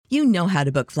You know how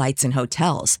to book flights and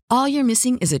hotels. All you're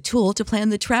missing is a tool to plan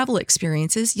the travel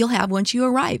experiences you'll have once you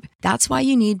arrive. That's why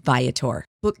you need Viator.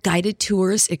 Book guided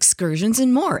tours, excursions,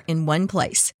 and more in one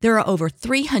place. There are over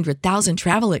 300,000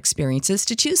 travel experiences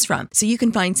to choose from, so you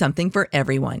can find something for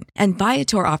everyone. And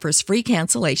Viator offers free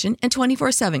cancellation and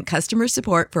 24/7 customer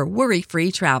support for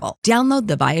worry-free travel. Download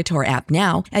the Viator app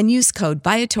now and use code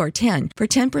Viator10 for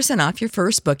 10% off your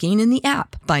first booking in the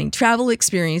app. Find travel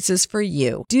experiences for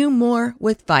you. Do more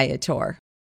with Viator.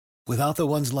 Without the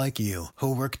ones like you,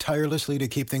 who work tirelessly to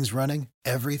keep things running,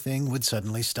 everything would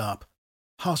suddenly stop.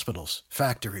 Hospitals,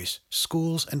 factories,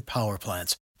 schools, and power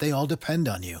plants, they all depend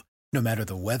on you. No matter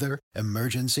the weather,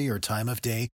 emergency, or time of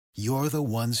day, you're the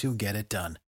ones who get it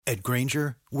done. At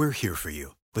Grainger, we're here for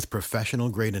you with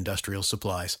professional-grade industrial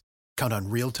supplies. Count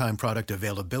on real-time product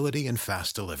availability and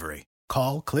fast delivery.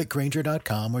 Call, click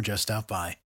Grainger.com, or just stop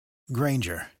by.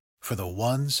 Grainger, for the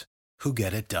ones who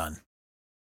get it done.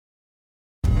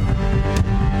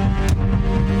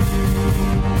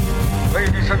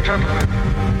 Ladies and gentlemen,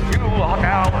 you are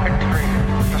now entering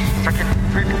the Second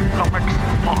Freedom Comics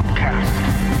podcast,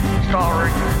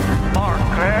 starring Mark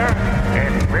Claire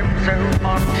and Remso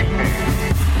Martinez.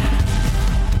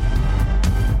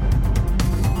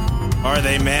 Are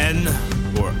they men,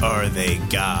 or are they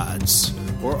gods?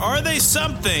 Or are they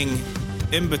something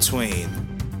in between?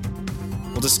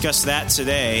 We'll discuss that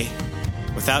today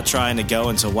without trying to go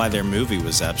into why their movie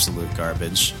was absolute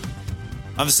garbage.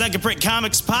 On the Second Print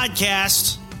Comics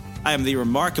podcast, I am the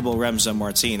remarkable Remso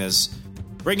Martinez,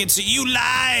 bringing to you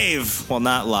live. Well,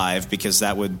 not live, because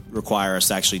that would require us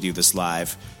to actually do this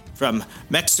live. From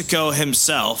Mexico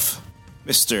himself,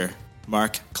 Mr.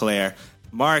 Mark Claire.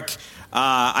 Mark,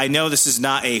 I know this is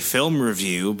not a film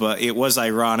review, but it was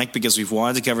ironic because we've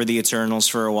wanted to cover the Eternals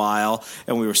for a while,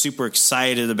 and we were super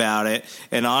excited about it.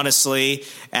 And honestly,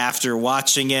 after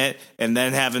watching it and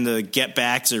then having to get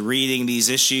back to reading these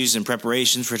issues in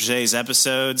preparation for today's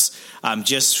episodes, I'm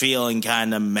just feeling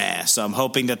kind of meh. So I'm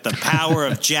hoping that the power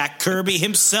of Jack Kirby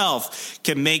himself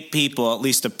can make people at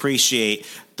least appreciate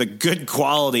the good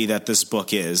quality that this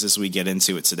book is as we get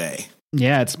into it today.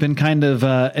 Yeah, it's been kind of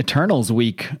Eternals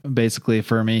week, basically,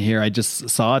 for me here. I just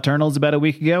saw Eternals about a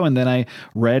week ago, and then I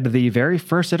read the very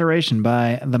first iteration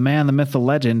by the man, the myth, the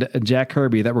legend, Jack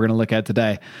Kirby, that we're going to look at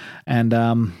today. And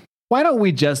why don't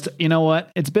we just, you know what?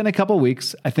 It's been a couple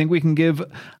weeks. I think we can give,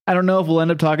 I don't know if we'll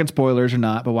end up talking spoilers or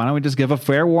not, but why don't we just give a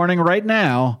fair warning right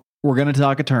now? We're going to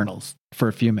talk Eternals for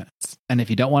a few minutes. And if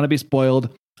you don't want to be spoiled,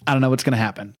 I don't know what's going to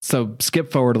happen. So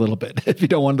skip forward a little bit if you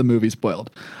don't want the movie spoiled.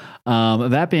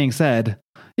 That being said,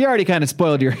 you already kind of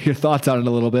spoiled your thoughts on it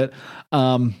a little bit.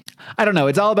 I don't know.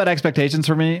 It's all about expectations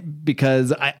for me,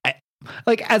 because I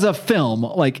like, as a film,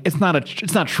 like it's not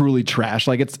truly trash.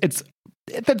 Like it's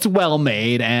well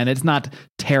made and it's not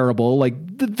terrible. Like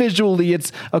visually,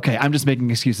 it's okay. I'm just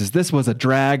making excuses. This was a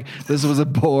drag. This was a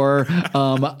bore.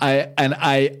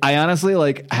 I honestly,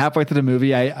 like halfway through the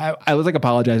movie, I was like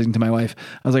apologizing to my wife.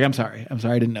 I was like, I'm sorry. I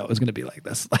didn't know it was going to be like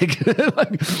this.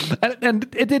 And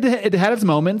it had its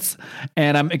moments,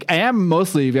 and I am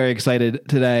mostly very excited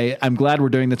today. I'm glad we're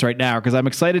doing this right now, because I'm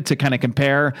excited to kind of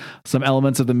compare some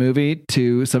elements of the movie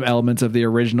to some elements of the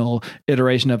original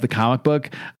iteration of the comic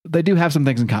book. They do have some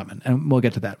things in common, and we'll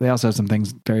get to that. They also have some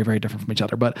things very, very different from each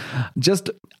other, but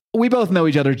we both know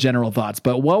each other's general thoughts.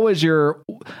 But what was your,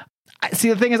 see,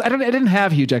 the thing is, I didn't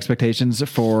have huge expectations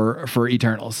for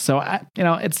Eternals. So I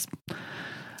can't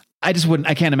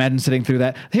imagine sitting through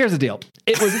that. Here's the deal.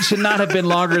 It should not have been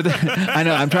longer than, I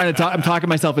know I'm talking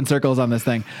myself in circles on this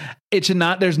thing. It should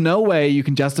not, there's no way you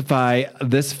can justify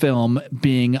this film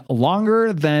being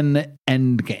longer than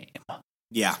Endgame.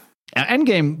 Yeah.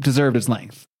 Endgame deserved its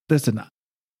length. This did not.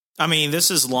 I mean, this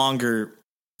is longer.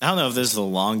 I don't know if this is the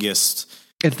longest.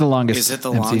 It's the longest. Is it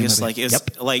the MCU longest? movie.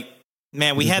 Like,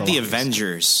 man, we had the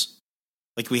Avengers.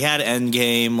 Like, we had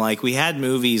Endgame. Like, we had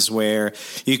movies where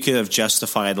you could have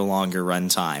justified a longer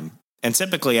runtime. And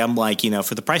typically, I'm like,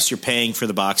 for the price you're paying for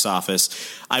the box office,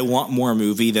 I want more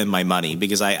movie than my money,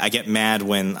 because I get mad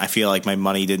when I feel like my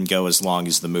money didn't go as long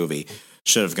as the movie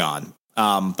should have gone.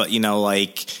 But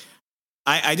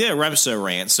I did a Remso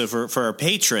rant. So for our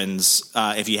patrons,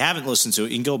 if you haven't listened to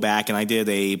it, you can go back, and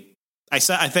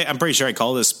I'm pretty sure I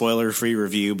called it a spoiler-free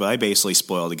review, but I basically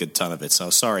spoiled a good ton of it. So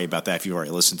sorry about that if you've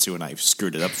already listened to it and I've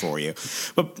screwed it up for you.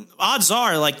 But odds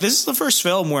are, like, this is the first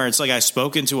film where it's like I've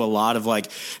spoken to a lot of like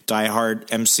diehard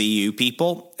MCU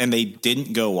people, and they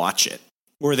didn't go watch it,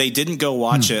 or they didn't go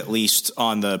watch it at least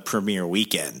on the premiere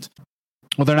weekend.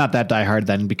 Well, they're not that diehard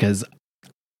then, because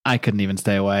I couldn't even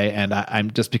stay away. And I'm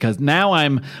just, because now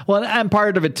I'm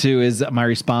part of it too, is my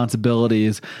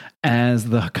responsibilities as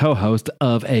the co-host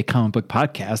of a comic book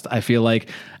podcast, I feel like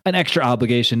an extra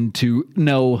obligation to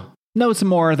know some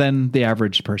more than the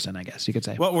average person, I guess you could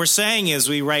say. What we're saying is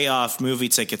we write off movie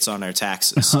tickets on our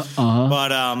taxes. But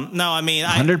no, I mean,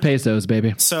 100 pesos,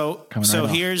 baby. So right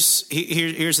here's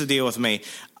the deal with me.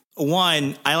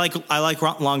 One, I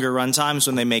like longer run times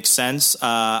when they make sense.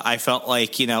 I felt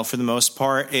like, for the most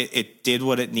part, it did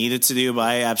what it needed to do, but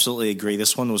I absolutely agree.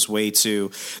 This one was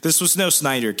this was no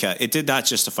Snyder cut. It did not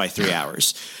justify 3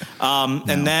 hours. No.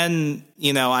 And then,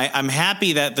 I'm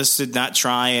happy that this did not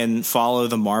try and follow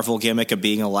the Marvel gimmick of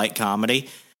being a light comedy.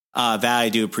 That I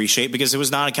do appreciate, because it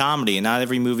was not a comedy, and not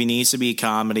every movie needs to be a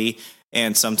comedy.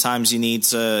 And sometimes you need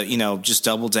to, just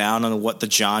double down on what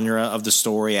the genre of the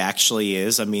story actually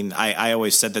is. I mean, I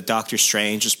always said that Doctor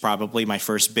Strange is probably my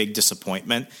first big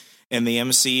disappointment in the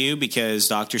MCU, because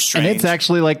Doctor Strange, and it's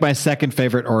actually like my second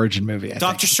favorite origin movie.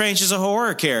 Doctor Strange is a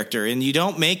horror character, and you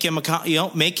don't make him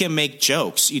make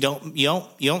jokes. You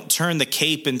don't turn the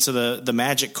cape into the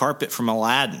magic carpet from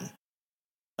Aladdin.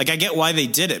 Like, I get why they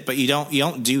did it, but you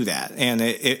don't do that. And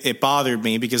it bothered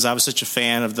me, because I was such a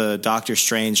fan of the Doctor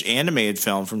Strange animated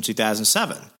film from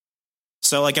 2007.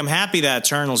 So, I'm happy that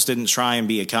Eternals didn't try and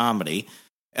be a comedy.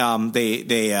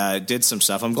 They did some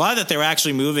stuff. I'm glad that they're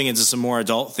actually moving into some more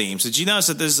adult themes. Did you notice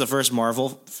that this is the first Marvel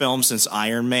film since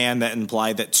Iron Man that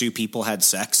implied that two people had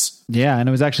sex? Yeah, and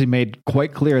it was actually made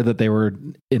quite clear that they were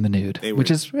in the nude,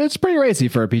 it's pretty racy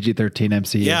for a PG-13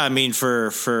 MCU. Yeah, I mean,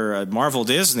 for Marvel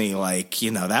Disney,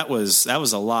 that was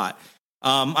a lot.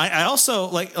 I also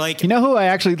like who I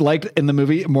actually liked in the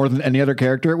movie more than any other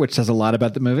character, which says a lot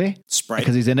about the movie. Sprite,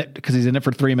 because he's in it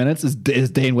for 3 minutes. Is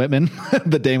Dane Whitman,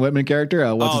 the Dane Whitman character?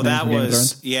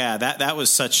 That was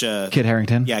such a Kit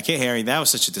Harington. Yeah, Kit Harington. That was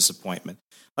such a disappointment.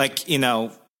 I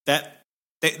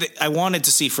wanted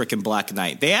to see frickin' Black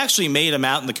Knight. They actually made him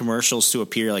out in the commercials to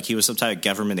appear like he was some type of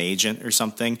government agent or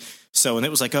something. So, and it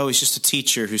was like, oh, he's just a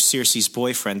teacher who's Cersei's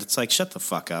boyfriend. It's like, shut the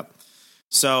fuck up.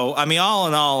 So, I mean, all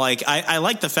in all, I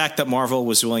like the fact that Marvel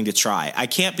was willing to try. I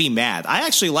can't be mad. I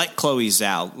actually like Chloe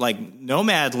Zhao.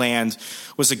 Nomadland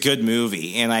was a good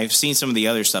movie, and I've seen some of the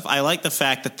other stuff. I like the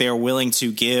fact that they're willing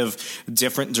to give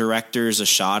different directors a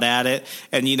shot at it.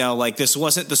 And, this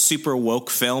wasn't the super woke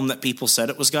film that people said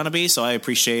it was going to be, so I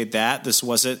appreciate that. This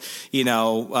wasn't,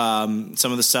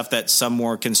 some of the stuff that some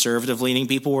more conservative-leaning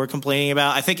people were complaining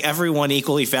about. I think everyone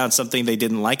equally found something they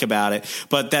didn't like about it,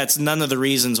 but that's none of the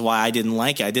reasons why I didn't like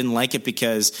it. I didn't like it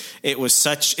because it was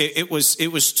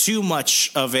it was too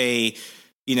much of a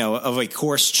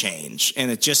course change,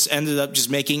 and it just ended up just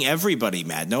making everybody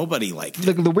mad. Nobody liked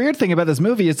it. The weird thing about this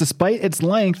movie is, despite its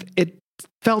length, it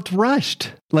felt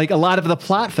rushed. A lot of the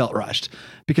plot felt rushed,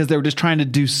 because they were just trying to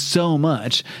do so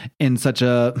much in such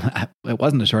it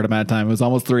wasn't a short amount of time. It was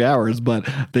almost 3 hours, but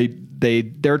they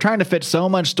were trying to fit so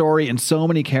much story and so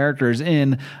many characters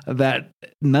in that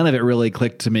none of it really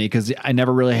clicked to me, because I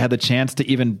never really had the chance to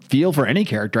even feel for any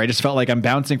character. I just felt like I'm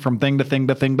bouncing from thing to thing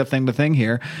to thing to thing to thing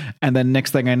here. And then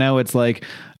next thing I know, it's like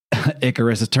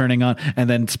Icarus is turning on, and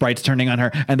then Sprite's turning on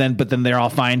her, but then they're all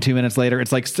fine 2 minutes later.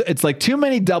 It's like too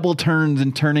many double turns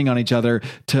and turning on each other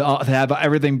to have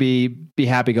everything be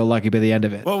happy-go-lucky by the end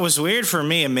of it. What was weird for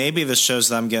me, and maybe this shows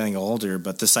that I'm getting older,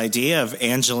 but this idea of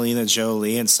Angelina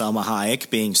Jolie and Salma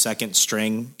Hayek being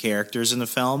second-string characters in the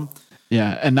film.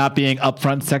 Yeah, and not being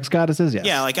upfront sex goddesses. Yes.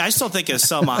 Yeah, I still think of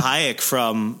Salma Hayek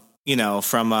from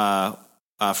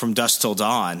Dusk Till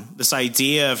Dawn. This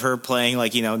idea of her playing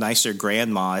nicer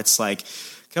grandma. It's like,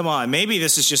 come on, maybe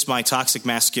this is just my toxic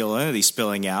masculinity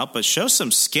spilling out, but show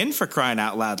some skin, for crying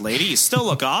out loud, lady. You still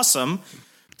look awesome.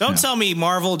 Don't tell me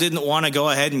Marvel didn't want to go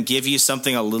ahead and give you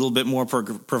something a little bit more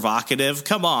provocative.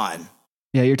 Come on.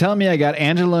 Yeah, you're telling me I got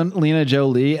Angelina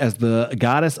Jolie as the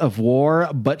goddess of war,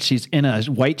 but she's in a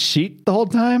white sheet the whole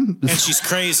time? And she's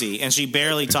crazy, and she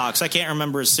barely talks. I can't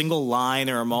remember a single line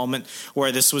or a moment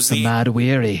where this was the Mad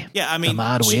Weary. Yeah, I mean,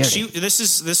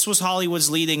 this was Hollywood's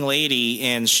leading lady,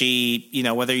 and she,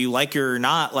 whether you like her or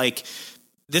not,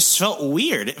 this felt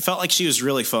weird. It felt like she was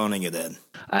really phoning it in.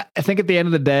 I think at the end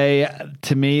of the day,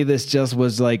 to me, this just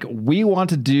was we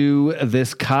want to do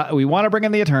this. We want to bring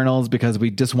in the Eternals because we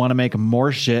just want to make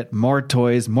more shit, more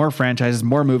toys, more franchises,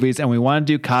 more movies, and we want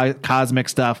to do cosmic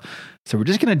stuff. So we're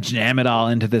just going to jam it all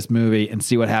into this movie and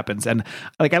see what happens. And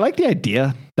I like the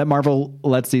idea that Marvel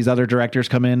lets these other directors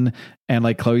come in, and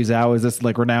Chloe Zhao is this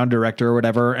renowned director or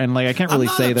whatever. And I can't really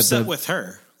say that with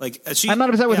her. I'm not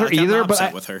upset with her either,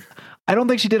 but I don't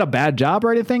think she did a bad job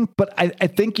or anything, but I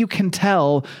think you can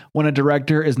tell when a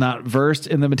director is not versed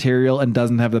in the material and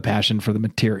doesn't have the passion for the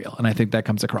material. And I think that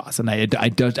comes across. And I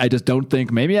just don't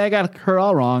think, maybe I got her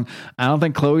all wrong. I don't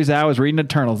think Chloe Zhao was reading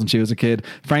Eternals when she was a kid.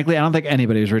 Frankly, I don't think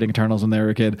anybody was reading Eternals when they were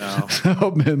a kid. No.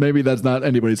 So maybe that's not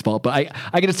anybody's fault, but I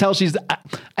can just tell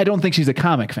I don't think she's a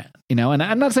comic fan, you know, and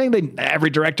I'm not saying that every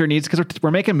director needs, because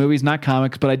we're making movies, not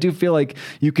comics, but I do feel like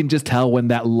you can just tell when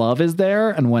that love is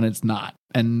there and when it's not.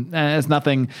 And it's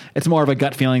nothing, it's more of a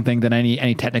gut feeling thing than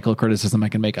any technical criticism I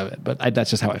can make of it. But that's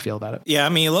just how I feel about it. Yeah, I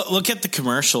mean, look at the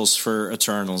commercials for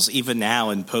Eternals, even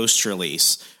now in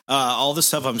post-release. All the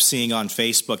stuff I'm seeing on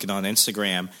Facebook and on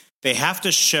Instagram, they have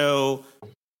to show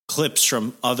clips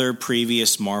from other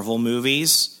previous Marvel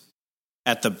movies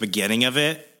at the beginning of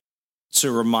it to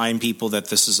remind people that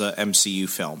this is a MCU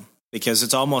film. Because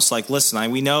it's almost like,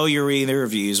 listen, we know you're reading the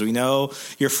reviews. We know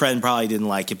your friend probably didn't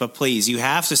like it, but please, you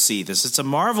have to see this. It's a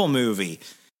Marvel movie.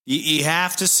 You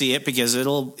have to see it because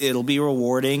it'll be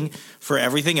rewarding for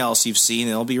everything else you've seen.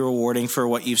 It'll be rewarding for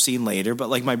what you've seen later. But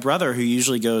like my brother, who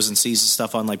usually goes and sees the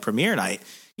stuff on like premiere night,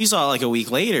 he saw it like a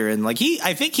week later, and like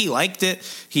I think he liked it.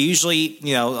 He usually,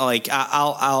 you know, like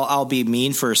I'll be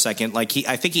mean for a second. Like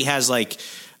I think he has like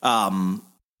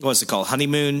what's it called,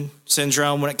 honeymoon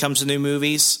syndrome when it comes to new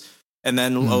movies. And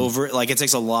then it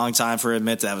takes a long time for him to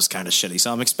admit that was kind of shitty.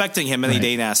 So I'm expecting him any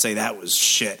day now to say that was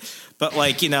shit. But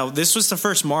like, you know, this was the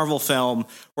first Marvel film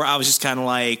where I was just kind of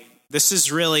like, this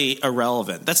is really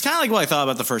irrelevant. That's kind of like what I thought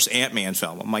about the first Ant-Man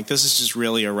film. I'm like, this is just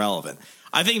really irrelevant.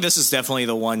 I think this is definitely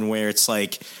the one where it's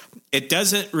like, it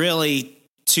doesn't really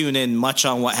tune in much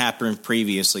on what happened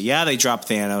previously. Yeah, they dropped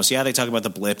Thanos. Yeah, they talk about the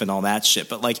blip and all that shit.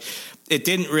 But like, it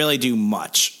didn't really do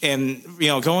much. And, you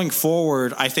know, going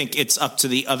forward, I think it's up to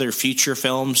the other future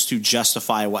films to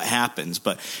justify what happens.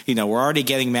 But, you know, we're already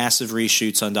getting massive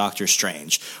reshoots on Doctor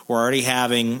Strange. We're already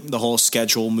having the whole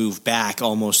schedule move back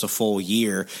almost a full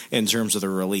year in terms of the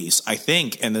release. I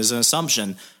think, and there's an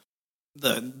assumption,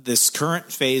 this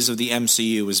current phase of the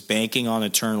MCU is banking on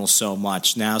Eternal so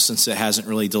much. Now, since it hasn't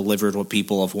really delivered what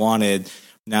people have wanted,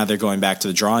 now they're going back to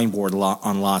the drawing board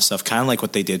on a lot of stuff, kind of like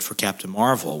what they did for Captain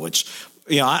Marvel, which,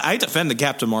 you know, I defend the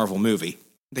Captain Marvel movie.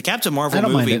 The Captain Marvel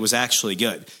movie was actually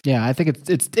good. Yeah, I think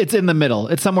it's in the middle.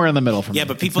 It's somewhere in the middle for me. Yeah,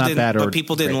 but people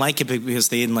didn't like it because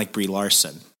they didn't like Brie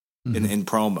Larson in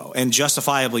promo, and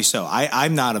justifiably so.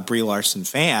 I'm not a Brie Larson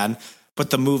fan, but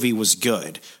the movie was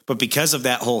good. But because of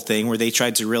that whole thing where they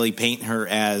tried to really paint her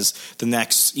as the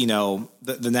next, you know,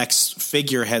 the next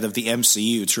figurehead of the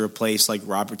MCU to replace like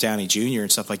Robert Downey Jr.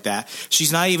 and stuff like that,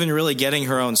 she's not even really getting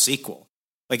her own sequel.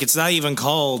 Like, it's not even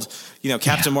called, you know,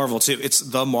 Captain Marvel 2. It's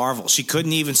The Marvel. She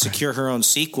couldn't even secure her own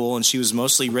sequel, and she was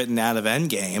mostly written out of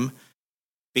Endgame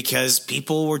because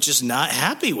people were just not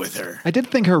happy with her. I did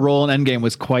think her role in Endgame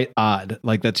was quite odd.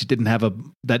 Like that she didn't have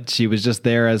that she was just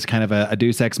there as kind of a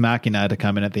deus ex machina to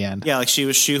come in at the end. Yeah, like she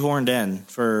was shoehorned in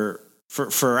for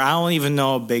I don't even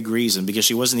know a big reason, because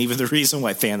she wasn't even the reason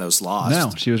why Thanos lost.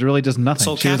 No, she was really just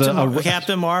nothing. So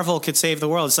Captain Marvel could save the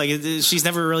world. It's like she's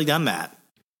never really done that.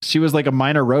 She was like a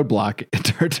minor roadblock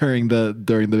during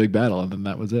the big battle, and then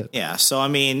that was it. Yeah. So, I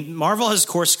mean, Marvel has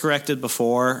course corrected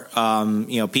before. You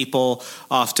know, people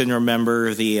often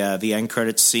remember the end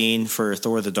credits scene for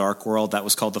Thor: The Dark World. That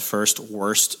was called the first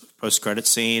worst post credit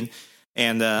scene.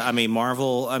 And I mean,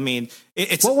 Marvel. I mean,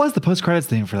 it's what was the post credits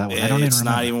theme for that one? I don't even remember. It's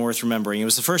not even worth remembering. It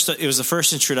was the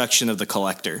first introduction of the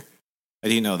Collector. I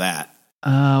didn't know that.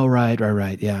 Oh,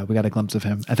 right. Yeah, we got a glimpse of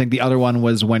him. I think the other one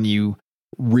was when you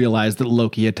realized that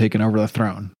Loki had taken over the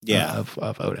throne of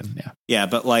Odin. Yeah.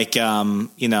 But like,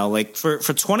 you know, like for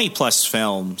 20 plus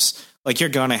films, like you're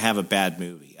going to have a bad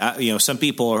movie. You know, some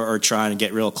people are trying to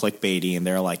get real clickbaity and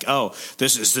they're like, oh,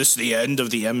 is this the end of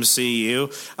the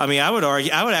MCU? I mean, I would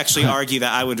actually argue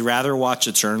that I would rather watch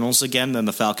Eternals again than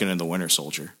The Falcon and the Winter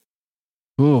Soldier.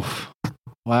 Oof.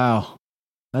 Wow.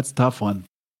 That's a tough one.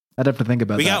 I'd have to think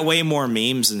about that. We got way more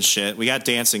memes and shit. We got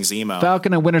Dancing Zemo.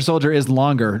 Falcon and Winter Soldier is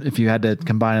longer if you had to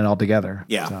combine it all together.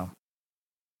 Yeah. So,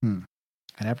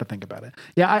 I'd have to think about it.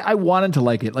 Yeah, I wanted to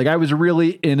like it. Like, I was really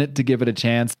in it to give it a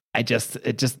chance.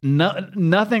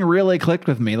 Nothing really clicked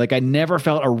with me. Like, I never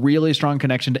felt a really strong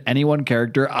connection to any one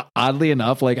character. Oddly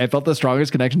enough, like, I felt the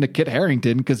strongest connection to Kit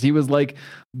Harington because he was like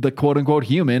the quote unquote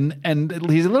human. And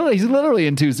he's literally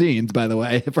in 2 scenes, by the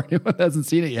way, for anyone who hasn't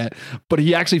seen it yet. But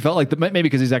he actually felt like maybe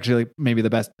because he's actually like maybe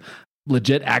the best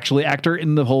legit actor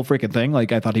in the whole freaking thing.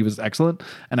 Like, I thought he was excellent,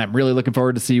 and I'm really looking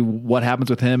forward to see what happens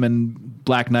with him and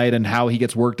Black Knight and how he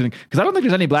gets worked in, because I don't think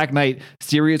there's any Black Knight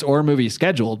series or movie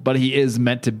scheduled, but he is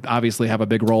meant to obviously have a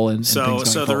big role in so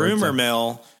things going the forward, rumor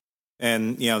mill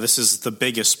And, this is the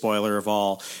biggest spoiler of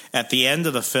all. At the end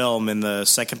of the film, in the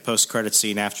second post-credit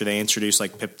scene, after they introduce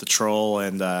like Pip the Troll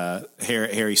and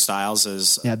Harry Styles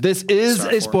as this is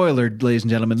a spoiler, ladies and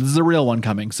gentlemen. This is a real one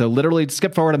coming. So literally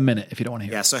skip forward a minute if you don't want to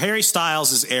hear it. Yeah, so Harry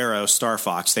Styles is Arrow, Star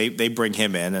Fox. They bring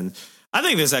him in, and I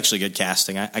think this is actually good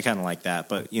casting. I kind of like that,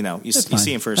 but you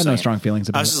see him first. I have no strong feelings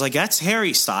about it. I was just like, that's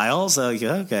Harry Styles. Like,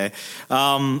 okay.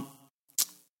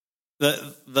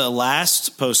 The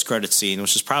last post credit scene,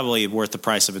 which is probably worth the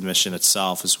price of admission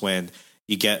itself, is when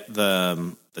you get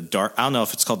the dark. I don't know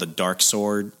if it's called the Dark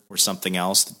Sword or something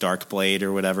else, the Dark Blade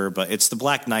or whatever, but it's the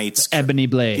Black Knight's Ebony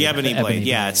Blade. The Ebony Blade.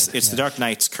 Yeah, it's the Dark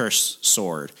Knight's cursed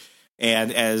sword.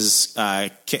 And as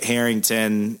Kit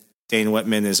Harington, Dane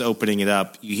Whitman is opening it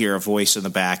up, you hear a voice in the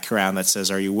background that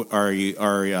says, "Are you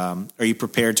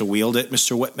prepared to wield it,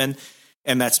 Mr. Whitman?"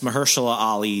 And that's Mahershala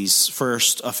Ali's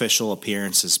first official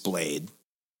appearance as Blade.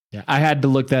 Yeah, I had to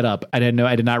look that up. I did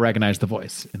not recognize the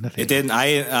voice in the theater. It didn't.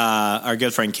 Our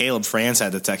good friend Caleb Franz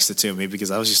had to text it to me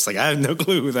because I was just like, I have no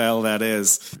clue who the hell that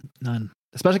is. None.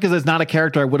 Especially because it's not a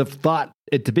character I would have thought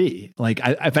it to be. Like,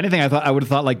 if anything, I would have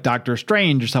thought like Doctor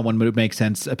Strange or someone would make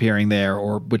sense appearing there,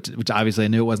 or which obviously I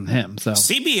knew it wasn't him. So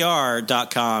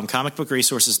CBR.com,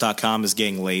 comicbookresources.com is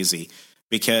getting lazy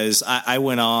because I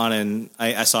went on and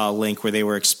I saw a link where they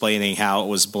were explaining how it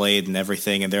was Blade and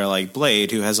everything, and they're like,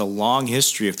 Blade, who has a long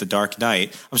history with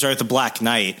the Black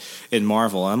Knight in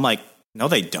Marvel. And I'm like, no,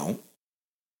 they don't.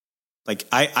 Like,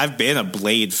 I've been a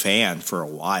Blade fan for a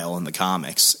while in the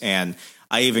comics, and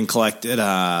I even collected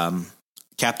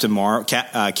Captain Britain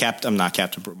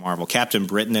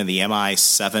in the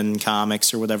MI7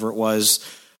 comics or whatever it was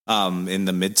in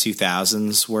the mid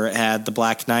 2000s where it had the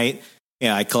Black Knight.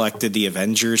 Yeah, I collected the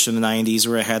Avengers from the 90s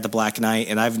where it had the Black Knight,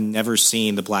 and I've never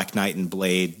seen the Black Knight and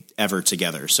Blade ever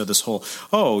together. So this whole,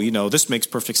 this makes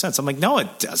perfect sense. I'm like, no,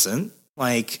 it doesn't.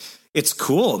 Like, it's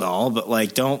cool and all, but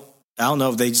like, I don't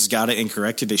know if they just got it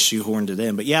incorrect or they shoehorned it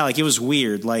in. But yeah, like, it was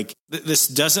weird. Like, this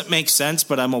doesn't make sense,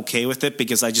 but I'm okay with it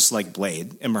because I just like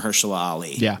Blade and Mahershala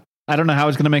Ali. Yeah. I don't know how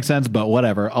it's going to make sense, but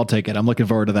whatever. I'll take it. I'm looking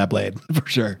forward to that Blade for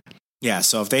sure. Yeah,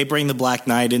 so if they bring the Black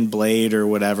Knight and Blade or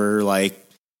whatever, like,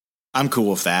 I'm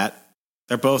cool with that.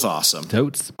 They're both awesome.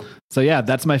 Totes. So yeah,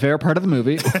 that's my favorite part of the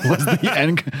movie.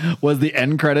 Was the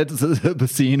end credits, the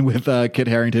scene with Kit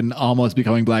Harington almost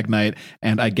becoming Black Knight,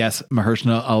 and I guess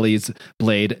Mahershala Ali's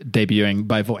Blade debuting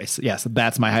by voice. Yes,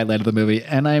 that's my highlight of the movie,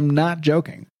 and I'm not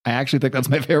joking. I actually think that's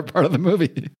my favorite part of the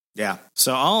movie. Yeah.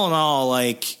 So all in all,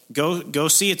 like, go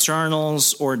see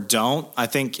Eternals or don't. I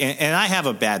think, and I have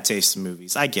a bad taste in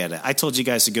movies. I get it. I told you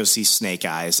guys to go see Snake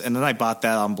Eyes, and then I bought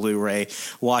that on Blu-ray,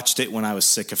 watched it when I was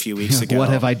sick a few weeks ago. What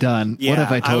have I done? Yeah, what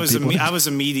have I told people? I was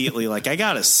immediately like, I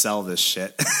got to sell this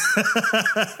shit.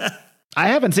 I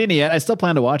haven't seen it yet. I still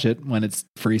plan to watch it when it's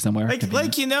free somewhere.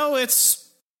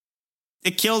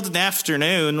 It killed an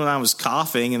afternoon when I was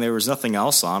coughing and there was nothing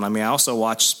else on. I mean, I also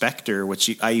watched Spectre,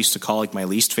 which I used to call like my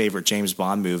least favorite James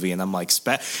Bond movie. And I'm like,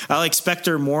 I like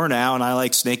Spectre more now and I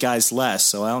like Snake Eyes less.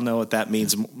 So I don't know what that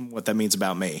means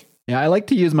about me. Yeah, I like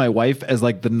to use my wife as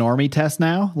like the normie test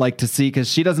now, like to see, because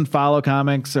she doesn't follow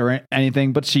comics or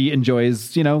anything, but she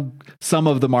enjoys, some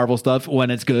of the Marvel stuff when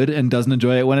it's good and doesn't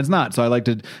enjoy it when it's not. So I like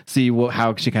to see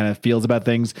how she kind of feels about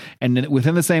things. And then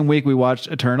within the same week, we watched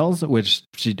Eternals, which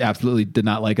she absolutely did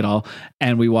not like at all.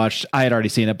 And I had already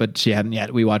seen it, but she hadn't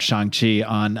yet. We watched Shang-Chi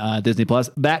on Disney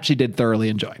Plus. That she did thoroughly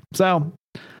enjoy. So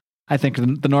I think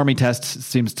the normie test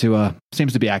seems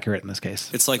to be accurate in this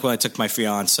case. It's like when I took my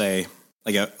fiance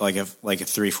like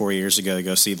 3-4 years ago to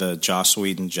go see the Joss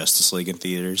Whedon Justice League in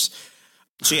theaters.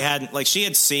 She had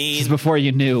seen. This is before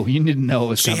you didn't know it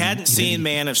was coming. She hadn't seen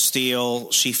Man of Steel.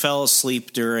 She fell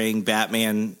asleep during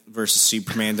Batman versus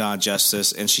Superman: Dawn of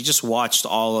Justice, and she just watched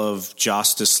all of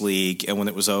Justice League. And when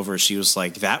it was over, she was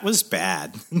like, "That was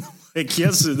bad." Like,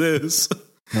 yes, it is.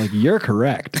 Like, you're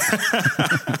correct.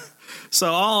 So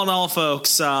all in all,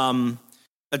 folks,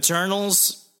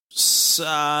 Eternals,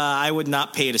 I would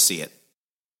not pay to see it.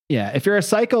 Yeah, if you're a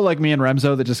psycho like me and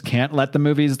Remzo that just can't let the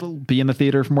movies be in the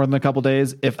theater for more than a couple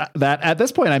days, at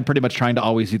this point I'm pretty much trying to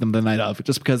always see them the night of,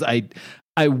 just because I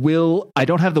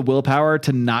don't have the willpower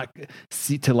to not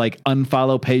see, to like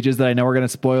unfollow pages that I know are going to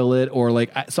spoil it, or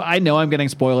like, so I know I'm getting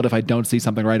spoiled if I don't see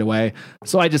something right away.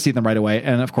 So I just see them right away.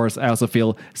 And of course I also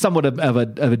feel somewhat of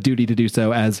a duty to do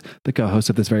so as the co-host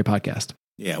of this very podcast.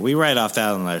 Yeah, we write off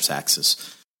that on our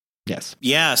taxes. Yes.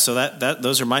 Yeah. So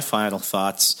those are my final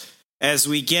thoughts. As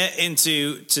we get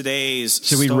into today's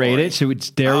Should we rate it? Should we we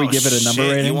give it a number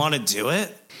rating? You want to do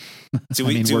it? Do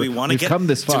we want to come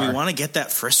this far? Do we want to get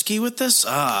that frisky with this?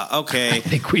 Okay. I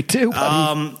think we do.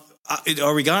 I'm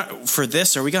Are we going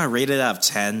to rate it out of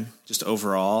 10 just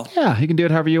overall? Yeah, you can do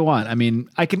it however you want. I mean,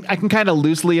 I can kind of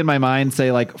loosely in my mind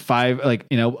say like 5, like,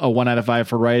 you know, a 1 out of 5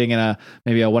 for writing and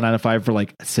maybe a 1 out of 5 for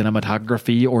like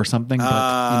cinematography or something.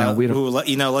 But you know, we don't.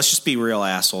 You know, let's just be real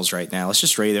assholes right now. Let's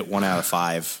just rate it 1 out of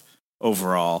 5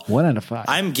 overall. 1 out of 5.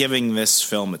 I'm giving this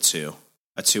film a 2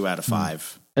 out of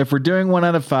 5. If we're doing 1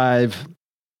 out of 5,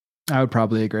 I would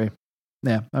probably agree.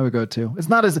 Yeah, I would go 2. It's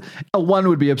not as a 1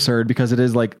 would be absurd because it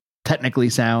is like technically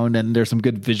sound and there's some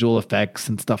good visual effects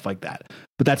and stuff like that.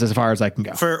 But that's as far as I can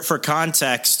go. For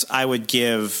context, I would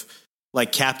give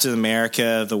like Captain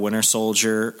America, the Winter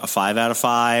Soldier, a 5 out of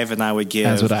 5, and I would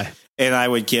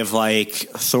give like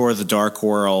Thor: The Dark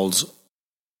World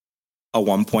a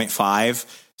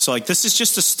 1.5. So like this is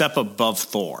just a step above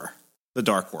Thor: The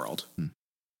Dark World.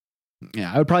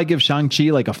 Yeah, I would probably give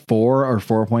Shang-Chi like a 4 or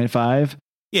 4.5.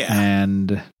 Yeah.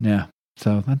 And yeah.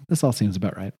 So this all seems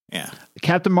about right. Yeah.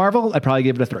 Captain Marvel, I'd probably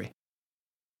give it a 3.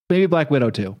 Maybe Black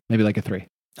Widow too. Maybe like a 3.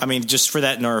 I mean, just for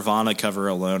that Nirvana cover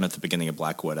alone at the beginning of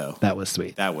Black Widow. That was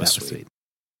sweet. That was sweet.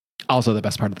 Also the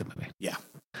best part of the movie. Yeah.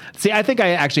 See, I think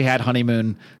I actually had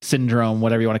honeymoon syndrome,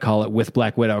 whatever you want to call it, with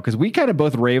Black Widow, because we kind of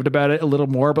both raved about it a little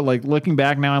more. But like looking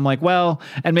back now, I'm like, well,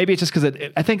 and maybe it's just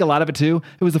because I think a lot of it too,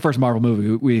 it was the first Marvel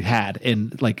movie we had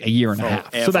in like a year and a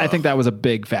half. So I think that was a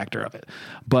big factor of it.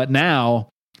 But now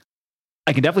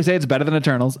I can definitely say it's better than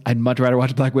Eternals. I'd much rather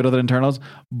watch Black Widow than Eternals,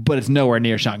 but it's nowhere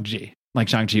near Shang-Chi. Like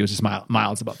Shang-Chi was just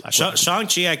miles above Black Widow.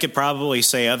 Shang-Chi, I could probably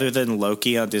say, other than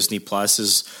Loki on Disney Plus,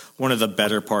 is one of the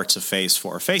better parts of Phase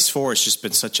 4. Phase 4 has just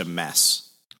been such a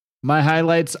mess. My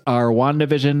highlights are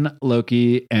WandaVision,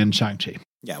 Loki, and Shang-Chi.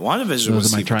 Yeah, WandaVision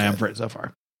was my triumvirate so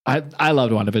far. I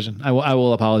loved WandaVision. I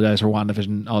will apologize for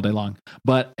WandaVision all day long.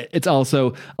 But it's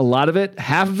also a lot of it.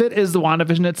 Half of it is the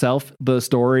WandaVision itself, the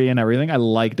story and everything. I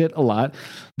liked it a lot.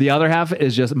 The other half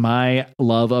is just my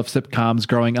love of sitcoms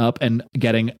growing up and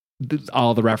getting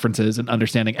all the references and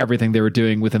understanding everything they were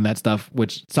doing within that stuff,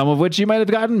 which some of which you might have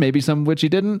gotten, maybe some of which you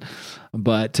didn't.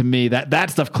 But to me,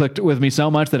 that stuff clicked with me so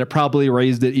much that it probably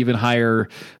raised it even higher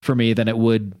for me than it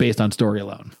would based on story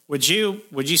alone. Would you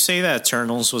say that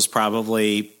Eternals was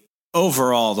probably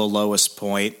overall the lowest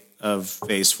point of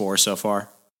Phase 4 so far?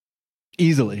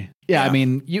 Easily. Yeah. I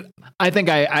mean, I think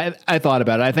I thought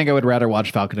about it. I think I would rather watch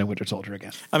Falcon and Winter Soldier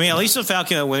again. I mean, at least with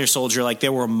Falcon and Winter Soldier, like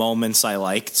there were moments I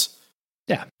liked.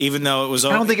 Yeah. Even though it was...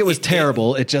 I don't think it was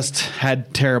terrible. It just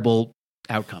had terrible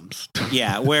outcomes.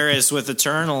 Yeah. Whereas with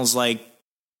Eternals, like,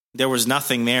 there was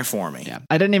nothing there for me. Yeah.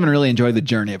 I didn't even really enjoy the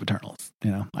journey of Eternals.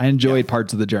 You know, I enjoyed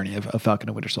parts of the journey of Falcon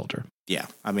and Winter Soldier. Yeah.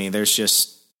 I mean, there's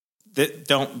just...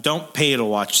 Don't pay to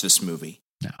watch this movie.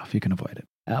 No, if you can avoid it.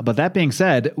 But that being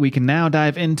said, we can now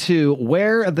dive into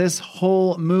where this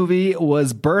whole movie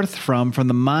was birthed from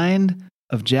the mind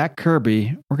of Jack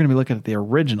Kirby. We're going to be looking at the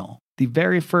original, the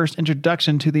very first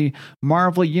introduction to the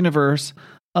Marvel Universe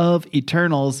of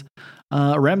Eternals.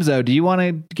 Remzo, do you want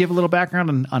to give a little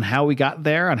background on how we got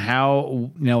there, on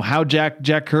how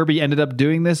Jack Kirby ended up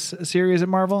doing this series at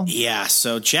Marvel? Yeah,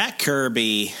 so Jack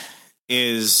Kirby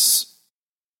is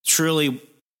truly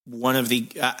one of the,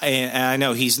 and I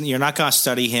know you're not going to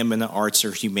study him in the arts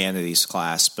or humanities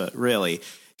class, but really,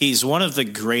 he's one of the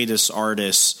greatest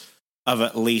artists of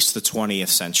at least the 20th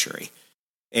century.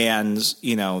 And,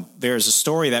 you know, there's a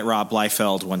story that Rob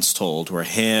Liefeld once told where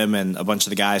him and a bunch of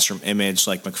the guys from Image,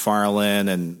 like McFarlane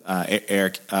and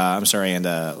Eric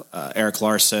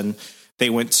Larson, they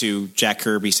went to Jack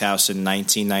Kirby's house in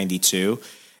 1992.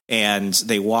 And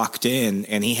they walked in,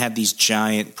 and he had these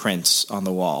giant prints on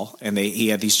the wall, and he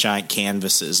had these giant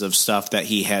canvases of stuff that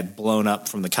he had blown up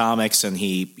from the comics, and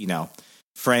he,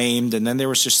 framed. And then there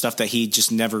was just stuff that he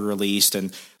just never released,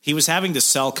 and he was having to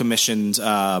sell commissioned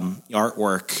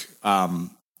artwork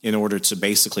in order to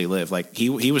basically live. Like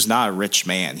he was not a rich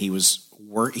man. He was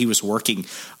working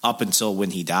up until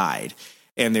when he died.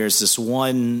 And there's this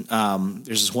one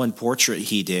portrait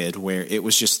he did where it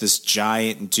was just this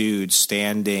giant dude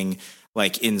standing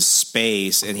like in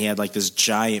space, and he had like this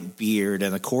giant beard.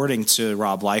 And according to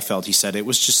Rob Liefeld, he said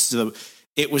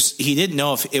he didn't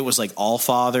know if it was like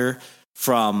Allfather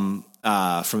from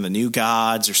the New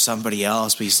Gods or somebody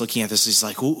else, but he's looking at this. He's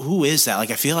like, who is that?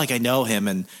 Like, I feel like I know him.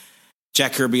 And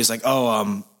Jack Kirby is like,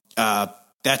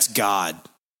 that's God.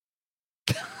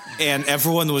 And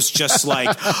everyone was just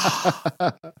like,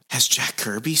 has Jack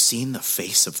Kirby seen the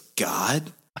face of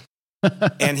God?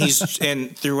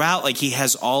 And throughout, like, he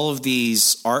has all of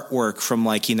these artwork from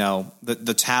like,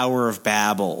 the Tower of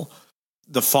Babel,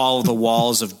 the fall of the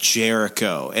walls of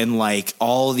Jericho, and like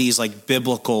all of these like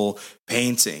biblical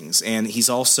paintings. And he's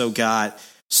also got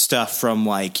stuff from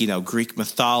like, Greek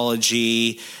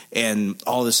mythology and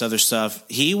all this other stuff.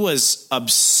 He was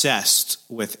obsessed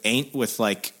with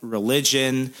like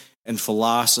religion and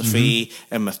philosophy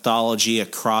and mythology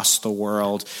across the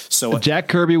world. So Jack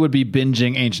Kirby would be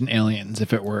binging Ancient Aliens if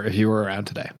he were around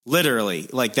today. Literally,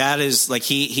 like that is like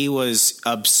he was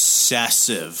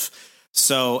obsessive.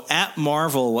 So at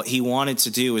Marvel, what he wanted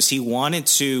to do is he wanted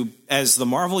to, as the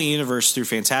Marvel Universe through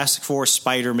Fantastic Four,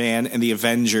 Spider-Man, and the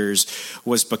Avengers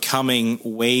was becoming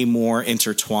way more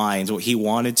intertwined, what he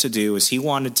wanted to do is he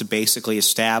wanted to basically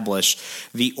establish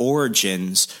the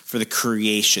origins for the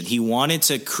creation. He wanted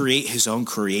to create his own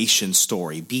creation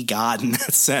story, be God in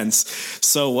that sense.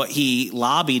 So what he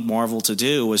lobbied Marvel to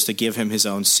do was to give him his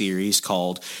own series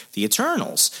called The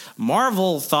Eternals.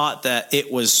 Marvel thought that it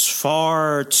was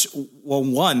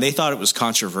one, they thought it was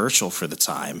controversial for the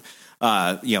time.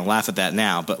 Laugh at that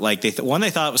now, but like they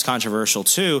thought it was controversial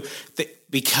too.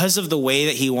 Because of the way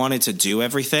that he wanted to do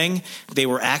everything, they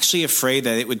were actually afraid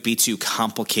that it would be too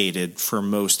complicated for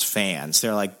most fans.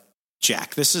 They're like,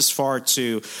 Jack, this is far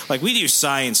too, like, we do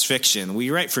science fiction. We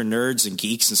write for nerds and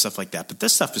geeks and stuff like that, but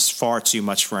this stuff is far too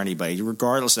much for anybody,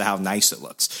 regardless of how nice it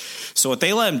looks. So what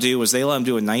they let him do was they let him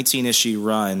do a 19-issue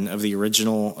run of the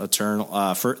original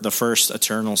the first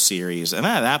Eternal series. And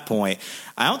at that point,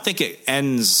 I don't think it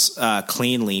ends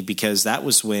cleanly, because that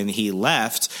was when he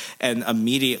left and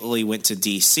immediately went to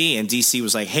DC. And DC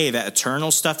was like, hey, that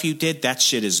Eternal stuff you did, that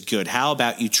shit is good. How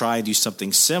about you try and do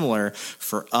something similar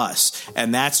for us?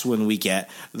 And that's when we get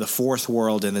the Fourth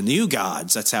World and the New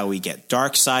Gods. That's how we get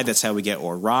Darkseid. That's how we get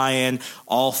Orion,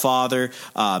 Allfather,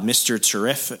 Mr.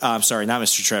 Terrific. Sorry, not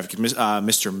Mr. Terrific,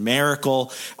 Mr.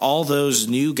 Miracle. All those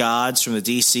new gods from the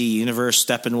DC universe,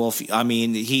 Steppenwolf. I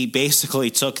mean, he basically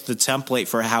took the template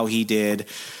for how he did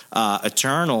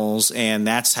Eternals, and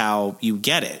that's how you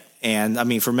get it. And I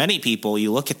mean, for many people,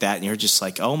 you look at that and you're just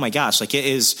like, "Oh my gosh!" Like, it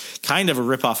is kind of a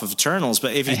ripoff of Eternals.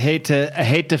 But if you, I hate to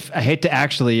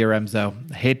actually, Remzo,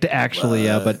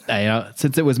 but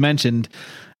since it was mentioned,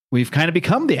 we've kind of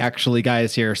become the actually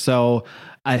guys here. So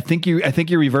I think you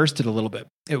reversed it a little bit.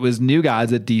 It was New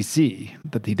Gods at DC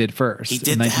that he did first. He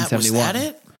did in 1971. Was that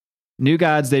it? New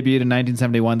Gods debuted in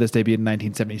 1971. This debuted in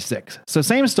 1976. So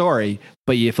same story,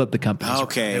 but you flip the companies.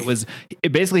 Okay.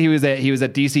 Basically he was at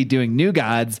DC doing New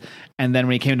Gods, and then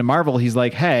when he came to Marvel, he's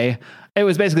like, hey. It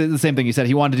was basically the same thing you said.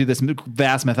 He wanted to do this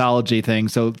vast mythology thing,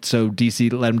 so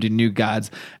DC let him do New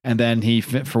Gods, and then he,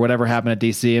 for whatever happened at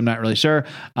DC, I'm not really sure,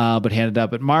 but he ended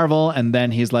up at Marvel, and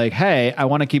then he's like, hey, I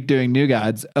want to keep doing New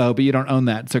Gods, but you don't own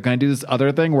that, so can I do this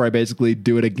other thing where I basically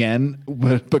do it again,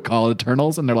 but call it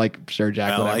Eternals? And they're like, sure,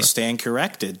 Jack, well, whatever. I stand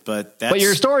corrected, but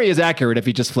your story is accurate if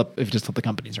you just flip the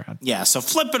companies around. Yeah, so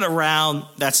flip it around,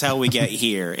 that's how we get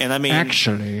here. And I mean,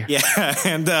 actually, yeah,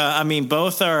 and I mean,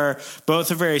 both are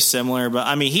very similar. But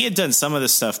I mean, he had done some of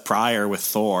this stuff prior with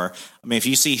Thor. I mean, if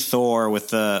you see Thor with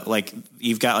the, like,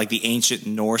 you've got like the ancient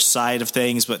Norse side of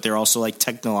things, but they're also like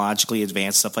technologically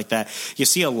advanced stuff like that. You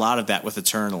see a lot of that with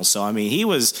Eternals. So I mean, he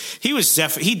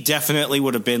definitely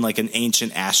would have been like an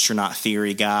ancient astronaut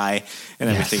theory guy and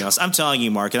everything else. I'm telling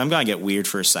you, Mark, and I'm going to get weird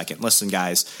for a second. Listen,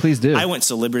 guys, please do. I went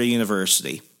to Liberty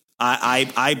University.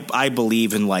 I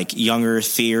believe in like younger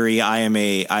theory. I am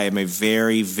a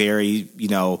very, very,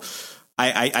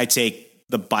 I take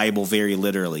the Bible very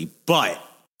literally, but,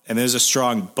 and there's a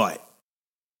strong but,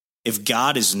 if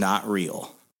God is not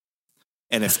real,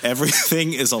 and if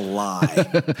everything is a lie,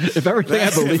 if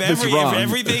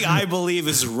everything I believe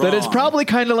is wrong, then it's probably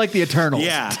kind of like the Eternals.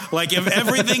 Yeah, like if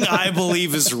everything I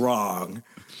believe is wrong,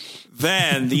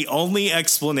 then the only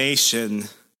explanation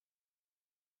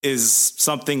is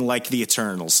something like the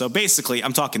Eternals. So basically,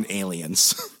 I'm talking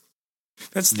aliens.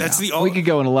 That's the only. We could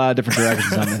go in a lot of different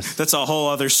directions on this. That's a whole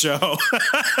other show.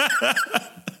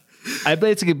 I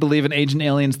basically believe in Ancient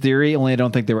Aliens theory, only I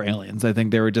don't think they were aliens. I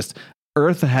think they were just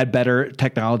Earth had better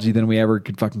technology than we ever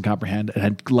could fucking comprehend. It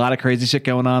had a lot of crazy shit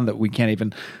going on that we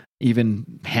can't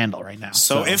even handle right now.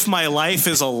 So if my life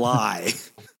is a lie,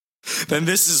 then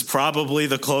this is probably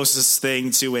the closest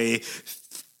thing to a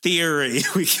theory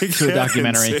we could get a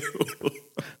documentary. Into.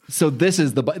 So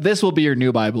this will be your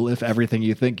new Bible if everything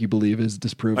you think you believe is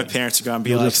disproven. My parents are going to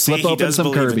be like, see, he does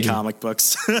believe Kirby in comic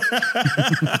books.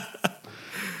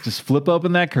 Just flip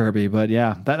open that Kirby. But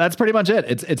yeah, that's pretty much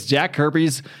it. It's Jack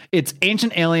Kirby's. It's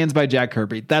Ancient Aliens by Jack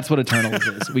Kirby. That's what Eternals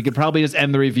is. We could probably just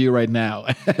end the review right now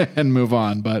and move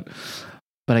on. But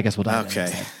I guess we'll dive in.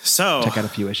 Okay, so check out a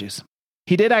few issues.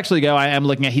 He did actually go.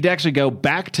 He did actually go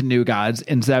back to New Gods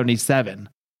in 1977.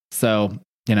 So,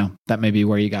 that may be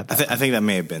where you got that. I think that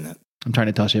may have been it. I'm trying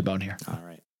to toss you a bone here.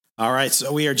 All right.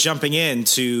 So we are jumping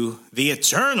into the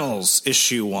Eternals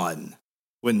issue 1.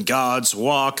 when gods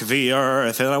walk the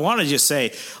earth. And I want to just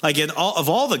say, like, in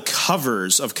all the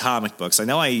covers of comic books, I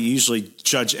know I usually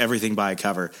judge everything by a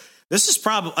cover. This is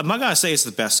probably, I'm not going to say it's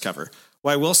the best cover.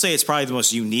 Well, I will say it's probably the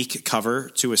most unique cover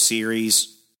to a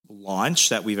series launch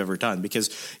that we've ever done, because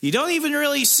you don't even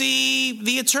really see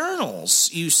the Eternals.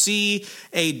 You see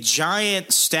a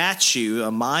giant statue,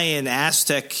 a Mayan,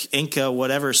 Aztec, Inca,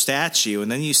 whatever statue.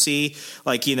 And then you see,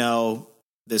 like, you know,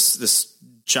 this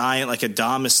giant, like,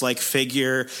 Adamus-like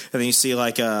figure, and then you see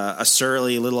like a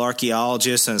surly little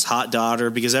archaeologist and his hot daughter,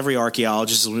 because every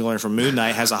archaeologist, as we learned from Moon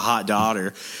Knight, has a hot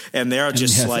daughter, and they're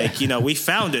just like, you know, we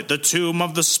found it, the tomb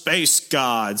of the space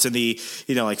gods, and the,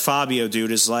 you know, like, Fabio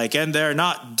dude is like, and they're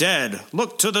not dead,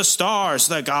 look to the stars,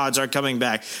 the gods are coming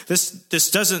back. This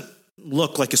doesn't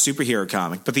look like a superhero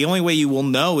comic, but the only way you will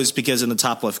know is because in the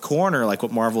top left corner, like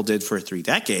what Marvel did for 3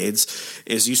 decades,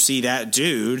 is you see that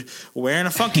dude wearing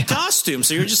a funky costume.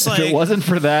 So you're just like, if it wasn't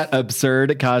for that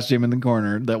absurd costume in the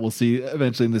corner that we'll see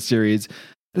eventually in the series,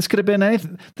 this could have been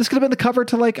anything. This could have been the cover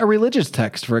to like a religious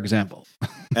text, for example.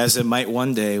 As it might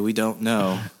one day, we don't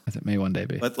know. As it may one day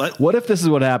be. What if this is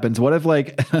what happens? What if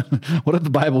like, what if the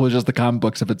Bible was just the comic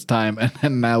books of its time,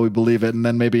 and now we believe it, and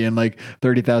then maybe in like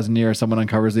 30,000 years, someone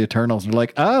uncovers the Eternals, and they're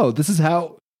like, oh, this is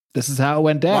how it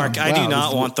went down. Mark, I do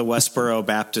not want the Westboro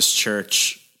Baptist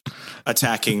Church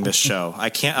attacking this show. I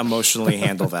can't emotionally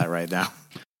handle that right now.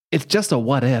 It's just a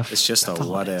what if. It's just a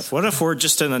what if. What if we're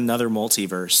just in another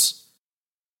multiverse?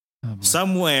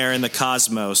 Somewhere in the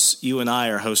cosmos, you and I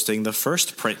are hosting the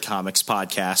first print comics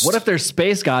podcast. What if there's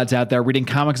space gods out there reading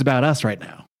comics about us right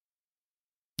now?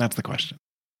 That's the question.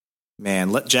 Man,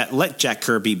 let Jack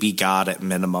Kirby be God at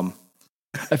minimum.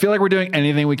 I feel like we're doing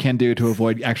anything we can do to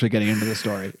avoid actually getting into the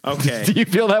story. Okay. Do you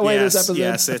feel that way this episode?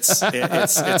 Yes,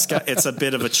 it's a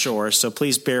bit of a chore, so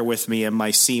please bear with me in my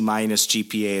C-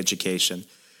 GPA education.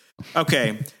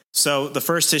 Okay. So the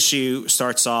first issue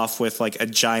starts off with like a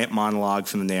giant monologue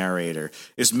from the narrator.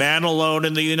 Is man alone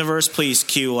in the universe? Please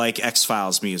cue like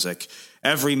X-Files music.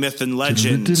 Every myth and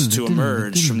legend to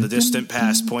emerge from the distant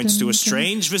past points to a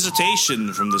strange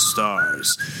visitation from the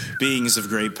stars. Beings of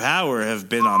great power have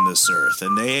been on this earth,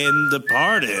 and they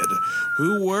departed.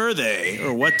 Who were they,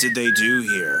 or what did they do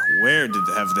here? Where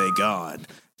have they gone?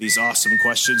 These awesome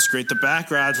questions create the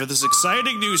background for this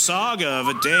exciting new saga of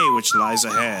a day which lies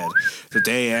ahead. The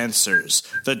day answers.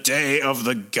 The day of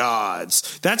the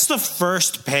gods. That's the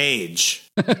first page.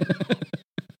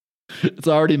 It's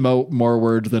already more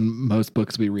words than most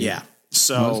books we read. Yeah.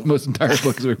 So most entire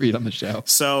books we read on the show.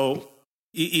 So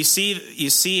you see.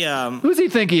 Who does he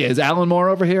think he is? Alan Moore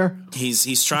over here?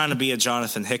 He's trying to be a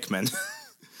Jonathan Hickman.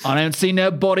 I don't see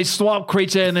no body swap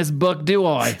creature in this book, do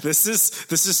I? This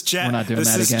is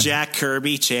Jack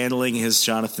Kirby channeling his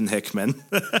Jonathan Hickman.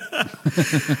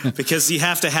 Because you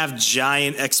have to have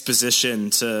giant exposition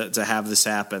to have this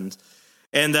happen.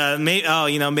 And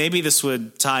maybe this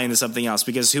would tie into something else,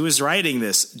 because who is writing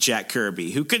this? Jack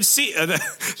Kirby, who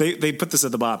they put this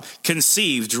at the bottom,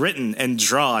 conceived, written, and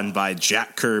drawn by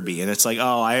Jack Kirby. And it's like,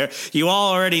 you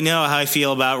all already know how I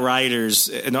feel about writers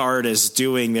and artists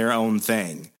doing their own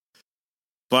thing.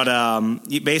 But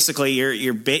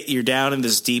you're down in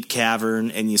this deep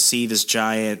cavern, and you see this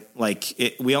giant,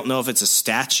 we don't know if it's a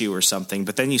statue or something,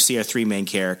 but then you see our 3 main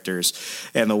characters,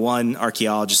 and the one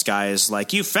archaeologist guy is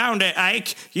like, "You found it,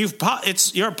 Ike.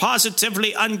 You're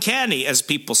positively uncanny," as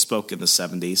people spoke in the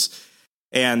 70s.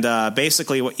 And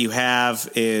basically, what you have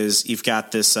is you've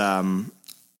got this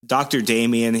Dr.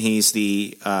 Damien. He's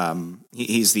the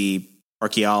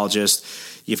archaeologist.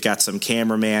 You've got some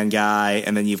cameraman guy,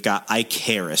 and then you've got Ike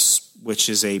Harris, which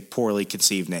is a poorly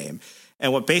conceived name.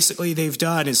 And what basically they've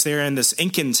done is they're in this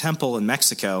Incan temple in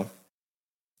Mexico.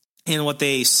 And what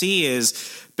they see is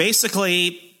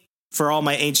basically, for all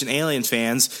my Ancient Alien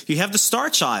fans, you have the Star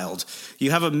Child. You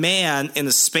have a man in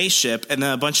a spaceship and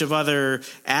then a bunch of other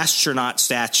astronaut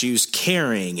statues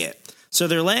carrying it. So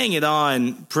they're laying it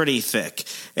on pretty thick.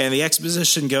 And the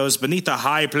exposition goes, beneath the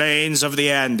high plains of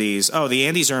the Andes. Oh, the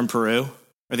Andes are in Peru?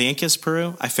 Are the Incas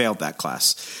Peru? I failed that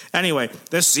class. Anyway,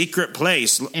 this secret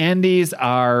place. Andes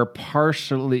are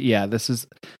partially,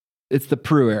 it's the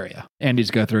Peru area.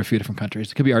 Andes go through a few different countries.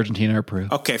 It could be Argentina or Peru.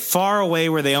 Okay, far away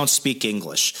where they don't speak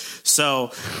English.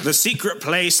 So the secret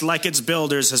place, like its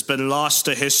builders, has been lost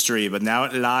to history, but now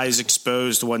it lies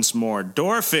exposed once more,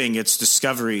 dwarfing its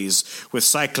discoveries with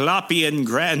cyclopean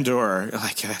grandeur.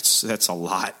 That's a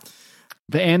lot.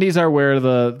 The Andes are where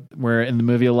in the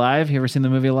movie Alive. You ever seen the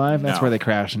movie Alive? That's where they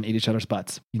crash and eat each other's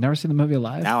butts. You never seen the movie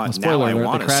Alive? Spoiler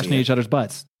alert, they crash and eat each other's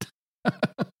butts.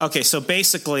 Okay, so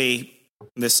basically,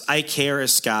 this Ike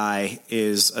Harris guy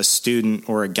is a student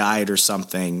or a guide or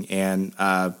something, and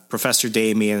Professor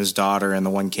Damien, his daughter, and the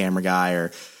one camera guy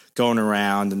are going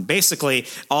around, and basically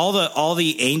all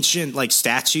the ancient like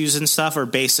statues and stuff are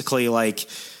basically like,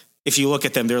 if you look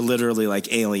at them, they're literally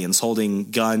like aliens holding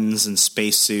guns and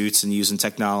spacesuits and using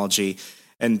technology.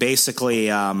 And basically,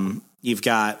 you've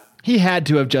got... He had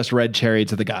to have just read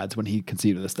Chariots of the Gods when he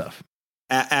conceived of this stuff.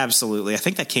 Absolutely. I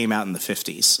think that came out in the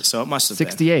 50s, so it must have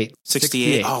 68. been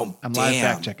 68. Oh, I'm damn. live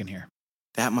fact checking here.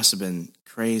 That must have been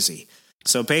crazy.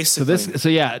 So basically, so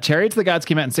yeah, Chariots of the Gods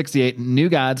came out in 68. New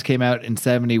Gods came out in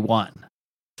 71.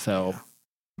 So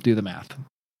do the math.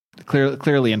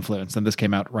 Clearly influenced, and this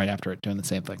came out right after it, doing the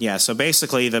same thing. Yeah, so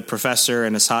basically the professor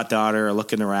and his hot daughter are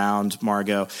looking around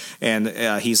Margot, and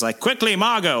he's like, quickly,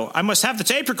 Margot, I must have the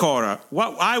tape recorder.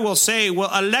 What I will say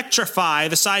will electrify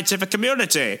the scientific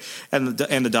community. And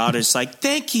the daughter's like,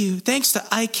 thank you. Thanks to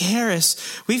Ike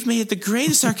Harris, we've made the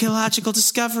greatest archaeological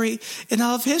discovery in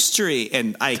all of history.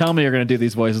 And Ike, tell me you're going to do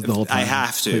these voices the whole time. I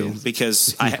have to, please.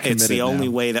 because it's the only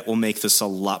way that will make this a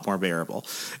lot more bearable.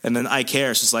 And then Ike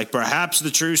Harris is like, perhaps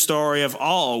the true story of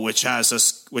all which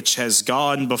has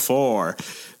gone before.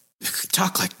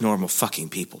 Talk like normal fucking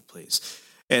people, please.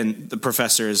 And the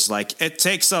professor is like, it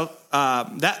takes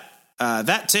that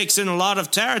takes in a lot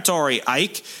of territory,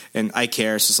 Ike. And Ike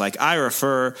Harris is like, I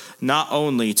refer not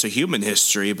only to human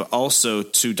history, but also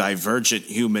to divergent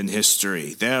human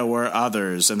history. There were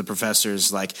others. And the professor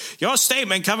is like, your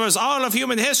statement covers all of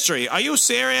human history. Are you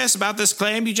serious about this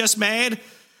claim you just made?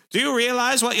 Do you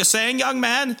realize what you're saying, young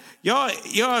man?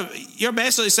 You're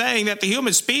basically saying that the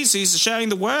human species is sharing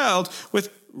the world with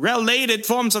related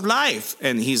forms of life.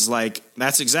 And he's like,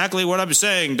 that's exactly what I'm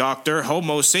saying, Doctor.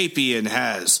 Homo sapien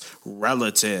has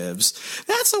relatives.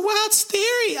 That's a wild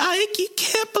theory, Ike. You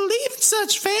can't believe in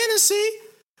such fantasy.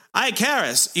 Ike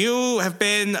Harris, you have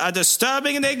been a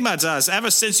disturbing enigma to us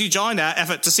ever since you joined our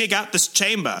effort to seek out this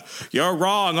chamber. You're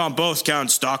wrong on both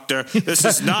counts, Doctor. This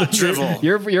is not drivel.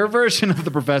 Your version of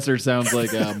the professor sounds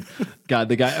like,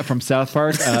 the guy from South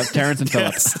Park, Terrence and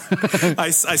Phillips. I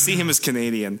see him as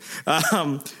Canadian.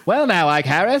 Well, now, Ike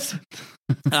Harris.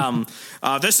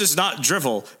 This is not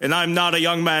drivel, and I'm not a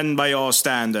young man by your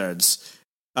standards.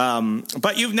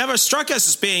 But you've never struck us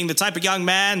as being the type of young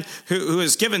man who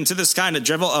is given to this kind of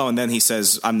drivel. Oh, and then he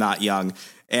says, I'm not young.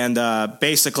 And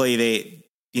basically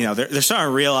they're starting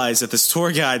to realize that this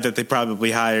tour guide that they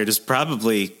probably hired is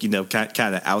probably,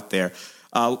 kind of out there.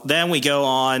 Then we go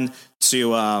on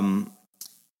to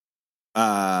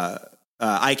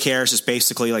Ike Harris is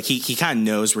basically like he kind of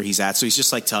knows where he's at, so he's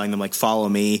just like telling them like, follow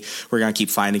me, we're gonna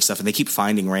keep finding stuff, and they keep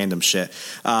finding random shit.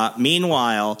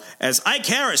 Meanwhile, as Ike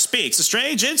Harris speaks, a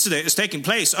strange incident is taking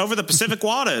place over the Pacific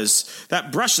waters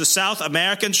that brush the South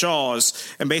American shores,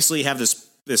 and basically you have this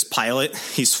pilot,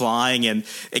 he's flying, and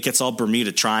it gets all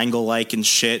Bermuda Triangle-like and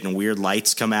shit, and weird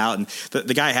lights come out, and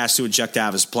the guy has to eject out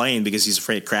of his plane because he's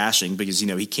afraid of crashing because,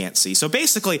 he can't see. So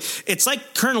basically, it's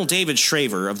like Colonel David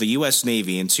Shraver of the U.S.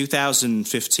 Navy in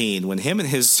 2015 when him and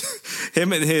his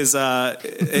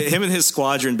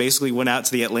squadron basically went out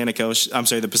to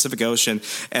the Pacific Ocean,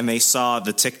 and they saw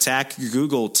the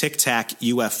Google Tic Tac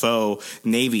UFO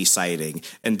Navy sighting,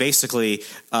 and basically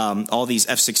all these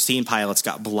F-16 pilots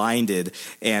got blinded,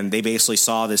 and they basically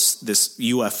saw this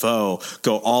UFO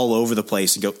go all over the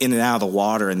place and go in and out of the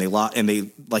water, and the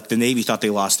Navy thought they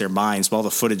lost their minds. But all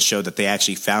the footage showed that they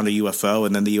actually found a UFO,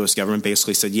 and then the U.S. government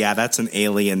basically said, yeah, that's an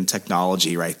alien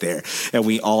technology right there, and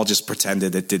we all just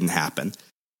pretended it didn't happen.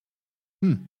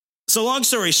 So long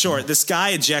story short, this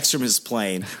guy ejects from his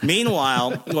plane.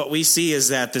 Meanwhile, what we see is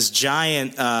that this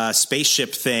giant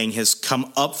spaceship thing has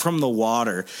come up from the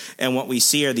water, and what we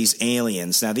see are these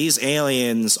aliens. Now, these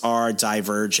aliens are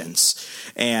divergents,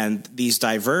 and these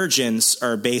divergents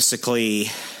are basically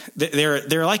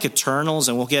they're like Eternals,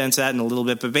 and we'll get into that in a little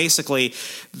bit. But basically,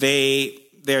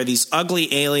 they're these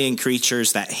ugly alien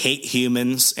creatures that hate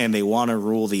humans, and they want to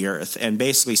rule the earth. And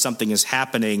basically something is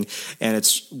happening, and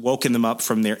it's woken them up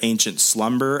from their ancient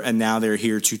slumber, and now they're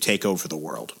here to take over the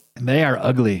world. And they are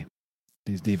ugly,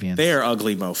 these deviants. They are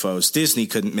ugly mofos. Disney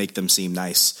couldn't make them seem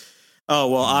nice. Oh,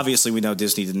 well, obviously we know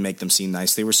Disney didn't make them seem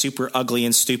nice. They were super ugly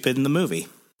and stupid in the movie.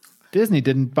 Disney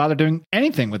didn't bother doing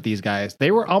anything with these guys.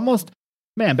 They were almost...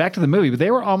 Man, back to the movie, but they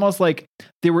were almost like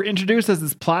they were introduced as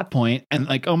this plot point, and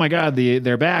like, oh my God,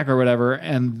 they're back or whatever,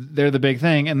 and they're the big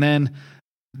thing. And then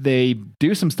they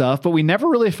do some stuff, but we never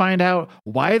really find out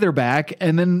why they're back.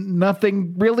 And then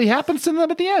nothing really happens to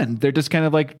them at the end. They're just kind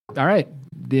of like, all right,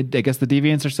 I guess the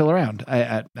deviants are still around.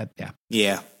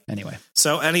 Yeah.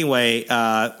 Anyway,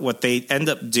 what they end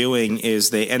up doing is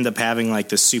they end up having like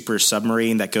this super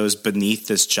submarine that goes beneath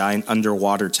this giant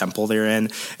underwater temple they're in.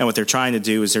 And what they're trying to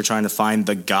do is they're trying to find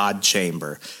the God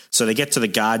Chamber. So they get to the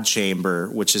God Chamber,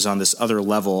 which is on this other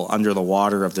level under the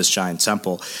water of this giant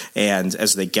temple. And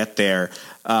as they get there,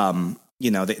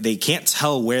 they can't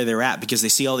tell where they're at because they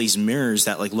see all these mirrors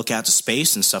that like look out to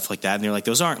space and stuff like that. And they're like,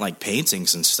 those aren't like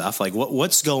paintings and stuff. Like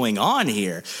what's going on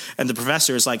here? And the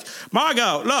professor is like,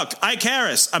 Margot, look,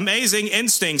 Icarus, amazing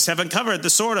instincts have uncovered the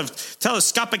sort of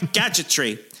telescopic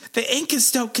gadgetry. The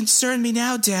Incas don't concern me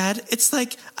now, Dad. It's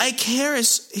like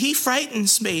Icarus, he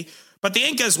frightens me. But the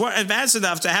Incas weren't advanced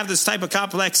enough to have this type of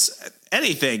complex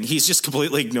anything. He's just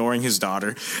completely ignoring his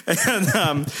daughter.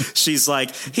 And she's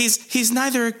like, he's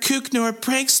neither a kook nor a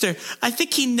prankster. I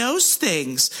think he knows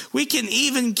things. We can't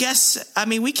even guess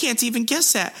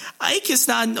that. Ike is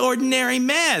not an ordinary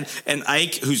man. And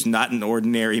Ike, who's not an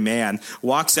ordinary man,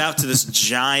 walks out to this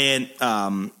giant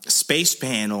space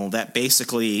panel that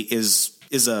basically is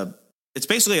a... It's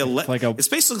basically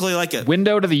like a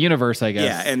window to the universe, I guess.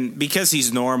 Yeah, and because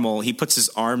he's normal, he puts his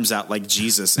arms out like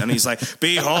Jesus, and he's like,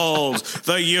 "Behold,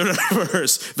 the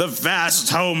universe, the vast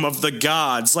home of the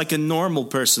gods," like a normal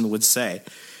person would say.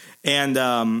 And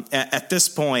at this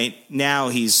point, now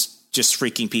he's just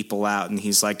freaking people out, and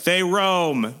he's like, "They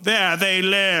roam, there they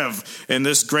live, in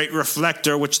this great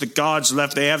reflector which the gods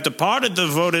left. They have departed the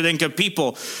devoted Inca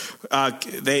people.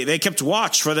 They kept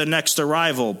watch for the next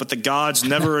arrival, but the gods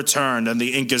never returned, and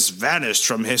the Incas vanished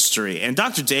from history." And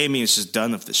Dr. Damien's just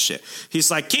done with this shit. He's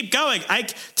like, "Keep going,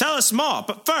 Ike. Tell us more,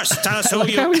 but first, tell us who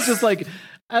you." He's just like,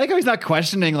 I think he's not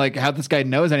questioning like how this guy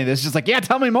knows any of this. It's just like, yeah,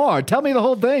 tell me more. Tell me the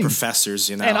whole thing. Professors,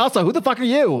 And also, who the fuck are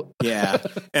you? Yeah.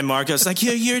 And Marco's like,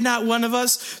 you're not one of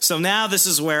us. So now this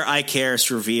is where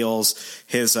Icarus reveals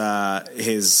his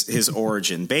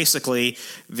origin. Basically,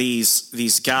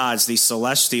 these gods, these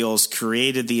celestials,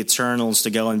 created the Eternals to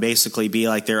go and basically be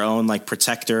like their own like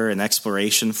protector and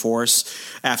exploration force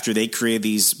after they created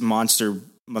these monster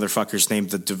motherfuckers named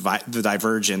the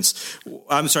Divergence.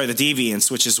 I'm sorry, the Deviants,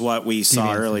 which is what we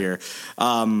saw earlier.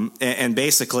 And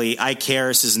basically,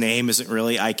 Icarus's name isn't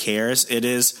really Icarus. It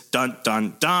is dun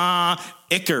dun dun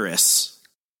Icarus.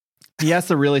 He has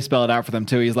to really spell it out for them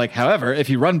too. He's like, however, if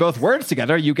you run both words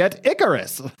together, you get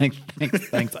Icarus. Thanks,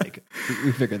 Ike.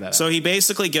 We figured that out. So he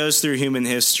basically goes through human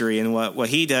history, and what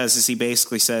he does is he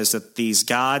basically says that these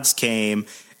gods came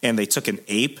and they took an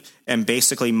ape and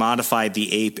basically modified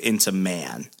the ape into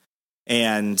man.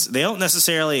 And they don't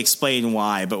necessarily explain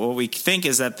why, but what we think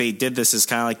is that they did this is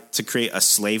kind of like to create a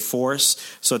slave force.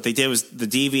 So what they did was the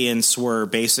deviants were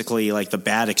basically like the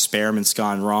bad experiments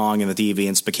gone wrong, and the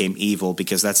deviants became evil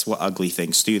because that's what ugly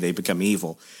things do. They become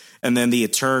evil. And then the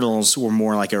Eternals were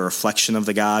more like a reflection of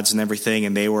the gods and everything,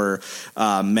 and they were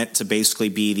meant to basically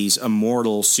be these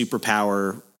immortal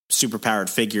superpowered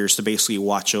figures to basically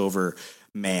watch over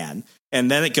man. And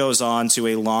then it goes on to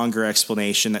a longer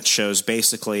explanation that shows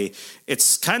basically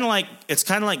it's kind of like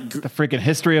the freaking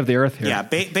history of the earth here. Yeah,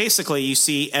 basically you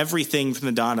see everything from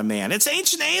the dawn of man. It's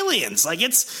ancient aliens. Like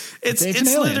it's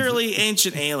literally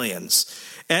ancient aliens.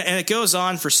 And it goes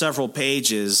on for several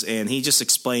pages, and he just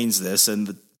explains this,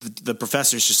 and the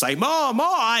professor's just like, more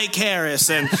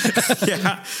Icarus. And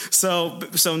yeah. So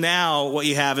now what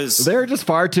you have is they're just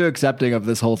far too accepting of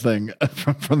this whole thing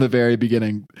from the very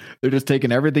beginning. They're just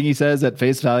taking everything he says at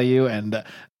face value. And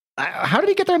how did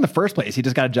he get there in the first place? He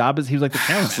just got a job he was like the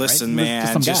cameraman. Listen, right?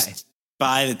 Man, just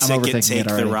buy the ticket, take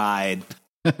the ride.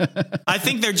 I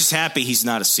think they're just happy he's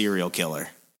not a serial killer.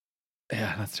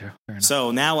 Yeah, that's true.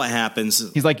 So now what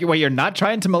happens? He's like, wait, you're not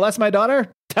trying to molest my daughter?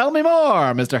 Tell me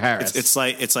more, Mr. Harris. It's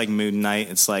like Moon Knight.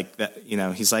 It's like that,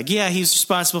 he's like, yeah, he's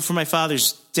responsible for my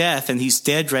father's death, and he's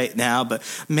dead right now, but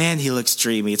man, he looks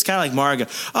dreamy. It's kind of like Margot.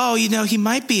 Oh, he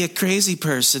might be a crazy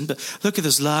person, but look at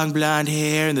those long blonde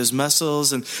hair and those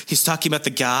muscles, and he's talking about the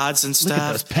gods and stuff. Look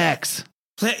at those pecs.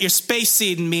 Plant your space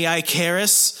seed in me,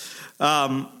 Icarus.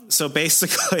 So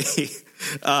basically...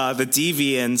 the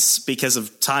deviants, because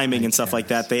of timing and stuff like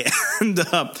that, they end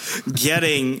up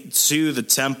getting to the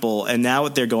temple. And now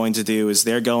what they're going to do is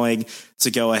they're going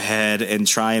to go ahead and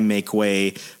try and make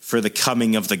way for the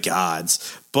coming of the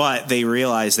gods. But they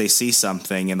realize they see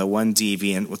something, and the one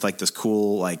deviant with like this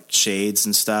cool like shades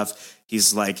and stuff,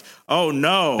 he's like, "Oh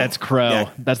no, that's Crow." Yeah.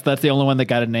 That's the only one that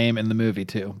got a name in the movie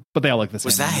too. But they all look the same.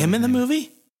 Was that him in the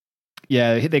movie?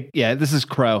 Yeah, this is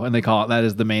Crow, and they call it that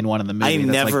is the main one in the movie.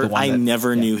 I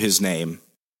never knew his name.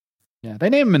 Yeah, they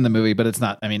name him in the movie, but it's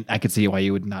not. I mean, I could see why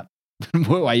you would not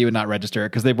register it,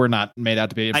 because they were not made out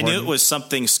to be important. I knew it was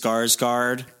something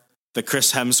Skarsgård, the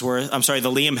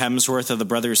Liam Hemsworth of the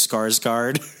brothers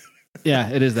Skarsgård. Yeah,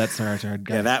 it is that Skarsgård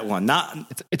guy. Yeah, that one.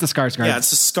 It's a Skarsgård. Yeah,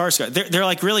 it's a Skarsgård. They're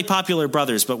like really popular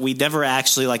brothers, but we never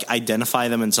actually like identify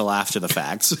them until after the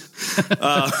facts.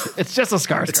 It's just a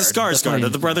Skarsgård. It's a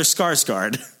Skarsgård. The brother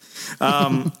Skarsgård.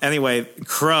 Anyway,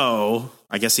 Crow,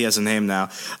 I guess he has a name now.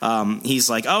 He's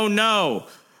like, oh no,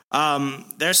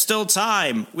 there's still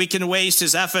time. We can waste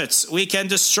his efforts. We can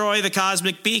destroy the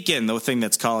cosmic beacon, the thing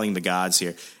that's calling the gods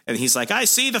here. And he's like, I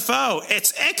see the foe.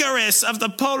 It's Icarus of the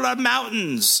polar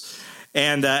mountains.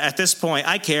 And at this point,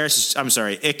 Icarus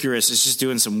is just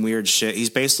doing some weird shit. He's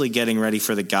basically getting ready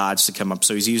for the gods to come up.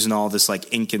 So he's using all this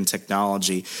like Incan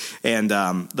technology. And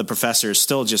the professor is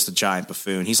still just a giant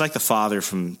buffoon. He's like the father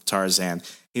from Tarzan.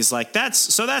 He's like, that's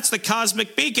the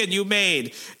cosmic beacon you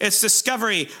made. Its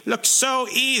discovery looks so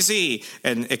easy.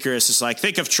 And Icarus is like,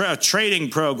 think of a trading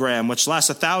program, which lasts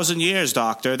 1,000 years,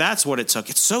 Doctor. That's what it took.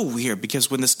 It's so weird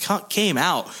because when this came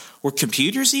out, were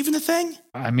computers even a thing?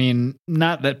 I mean,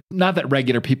 not that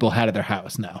regular people had at their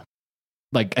house. No,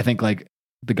 like I think like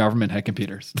the government had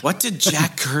computers. What did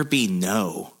Jack Kirby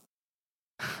know?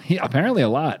 Apparently a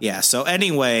lot. Yeah. So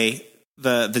anyway,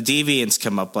 the deviants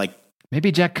come up like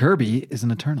maybe Jack Kirby is an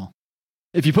Eternal.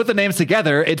 If you put the names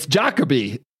together, it's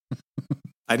Jacoby.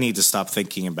 I need to stop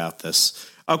thinking about this.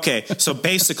 Okay, so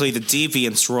basically the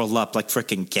deviants roll up like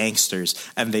freaking gangsters,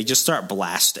 and they just start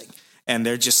blasting. And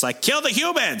they're just like, kill the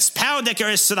humans, pound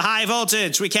Icarus to the high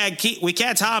voltage. We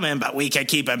can't harm him, but we can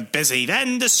keep him busy.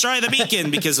 Then destroy the beacon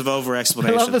because of over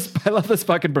explanation. I love this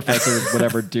fucking professor,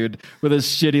 whatever dude, with his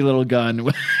shitty little gun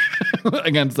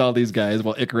against all these guys,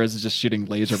 while Icarus is just shooting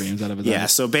laser beams out of his eyes. Yeah,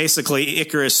 so basically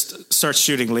Icarus starts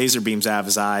shooting laser beams out of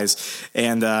his eyes,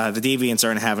 and the deviants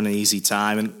aren't having an easy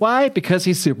time. And why? Because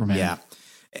he's Superman. Yeah.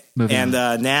 And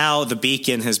now the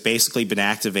beacon has basically been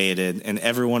activated, and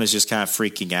everyone is just kind of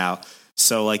freaking out.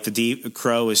 So like the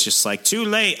Crow is just like, too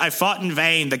late. I fought in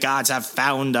vain. The gods have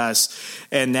found us.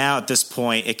 And now at this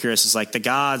point, Icarus is like, the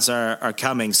gods are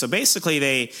coming. So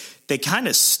basically they kind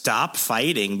of stop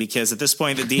fighting because at this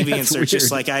point the deviants are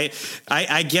just like,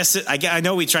 I guess I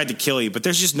know we tried to kill you, but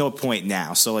there's just no point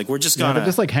now. So like we're just gonna they're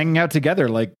just like hanging out together,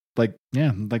 like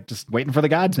just waiting for the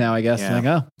gods now, I guess. Yeah. Like,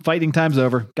 oh, fighting time's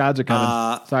over. Gods are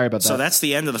coming. Sorry about that. So that's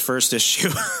the end of the first issue.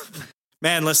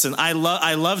 Man, listen, I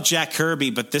love Jack Kirby,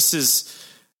 but this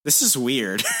is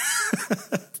weird.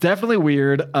 It's definitely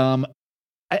weird. I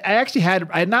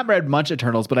had not read much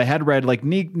Eternals, but I had read like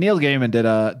Neil Gaiman did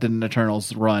an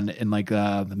Eternals run in like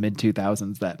the mid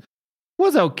 2000s that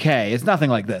was okay. It's nothing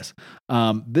like this.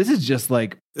 This is just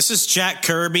like, this is Jack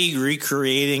Kirby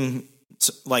recreating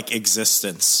like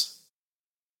existence.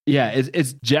 Yeah,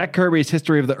 it's Jack Kirby's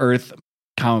History of the Earth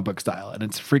comic book style, and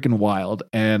it's freaking wild.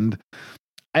 And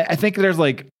I think there's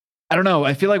like, I don't know.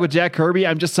 I feel like with Jack Kirby,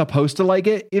 I'm just supposed to like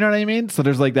it. You know what I mean? So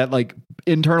there's like that like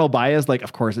internal bias. Like,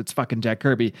 of course, it's fucking Jack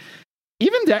Kirby.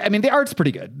 Even that, I mean, the art's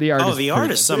pretty good. The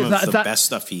art is some of the best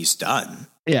stuff he's done.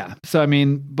 Yeah. So I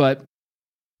mean,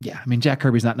 Jack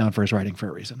Kirby's not known for his writing for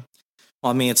a reason.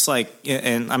 Well, I mean, it's like,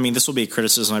 and I mean, this will be a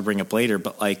criticism I bring up later,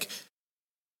 but like,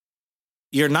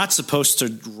 you're not supposed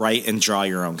to write and draw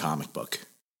your own comic book.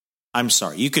 I'm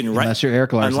sorry. You can write unless you're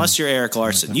Eric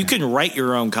Larson. Okay. You can write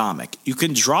your own comic. You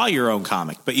can draw your own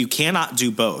comic, but you cannot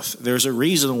do both. There's a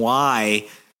reason why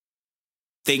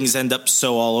things end up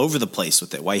so all over the place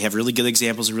with it. Why you have really good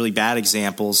examples and really bad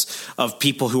examples of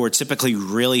people who are typically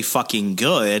really fucking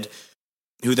good,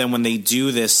 who then when they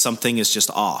do this, something is just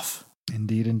off.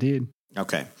 Indeed.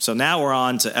 Okay. So now we're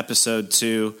on to episode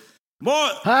 2. More.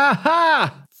 Ha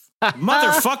ha!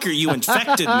 Motherfucker, you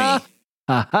infected me. Ha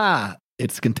ha!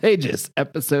 It's Contagious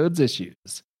Episodes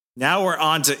Issues. Now we're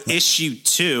on to issue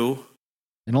 2.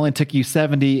 It only took you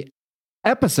 70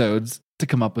 episodes to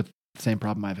come up with the same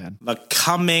problem I've had. The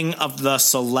Coming of the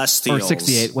Celestials. Or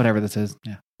 68, whatever this is.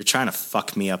 Yeah. You're trying to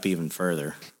fuck me up even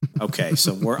further. Okay,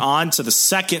 so we're on to the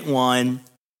second one.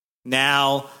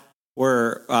 Now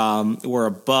we're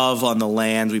above on the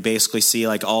land. We basically see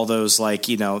like all those like,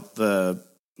 you know, the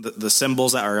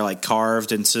symbols that are like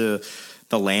carved into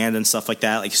the land and stuff like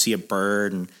that. Like you see a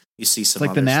bird and you see some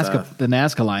like the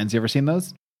Nazca lines. You ever seen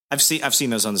those? I've seen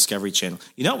those on Discovery Channel.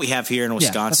 You know what we have here in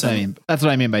Wisconsin? Yeah, that's what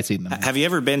I mean by seeing them. Have you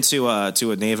ever been to a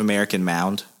Native American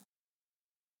mound?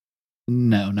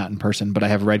 No, not in person, but I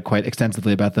have read quite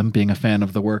extensively about them, being a fan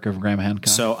of the work of Graham Hancock.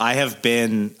 So I have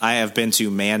been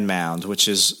to Man Mound, which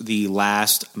is the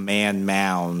last man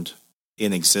mound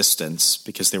in existence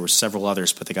because there were several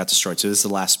others, but they got destroyed. So this is the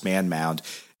last man mound.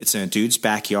 It's in a dude's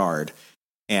backyard.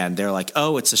 And they're like,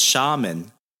 oh, it's a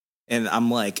shaman. And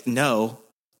I'm like, no,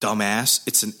 dumbass,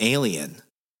 it's an alien.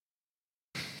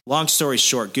 Long story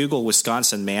short, Google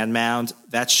Wisconsin man mound.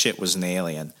 That shit was an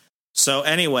alien. So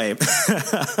anyway,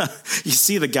 you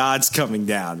see the gods coming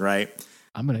down, right?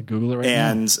 I'm going to Google it right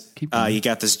now. And you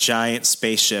got this giant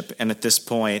spaceship. And at this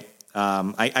point,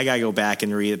 I got to go back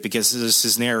and read it because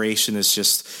his narration is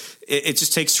just, it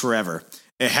just takes forever.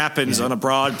 It happens on a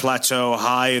broad plateau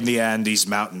high in the Andes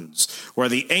Mountains, where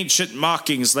the ancient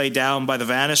markings laid down by the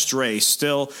vanished race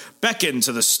still beckon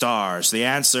to the stars. The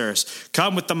answers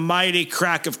come with the mighty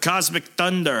crack of cosmic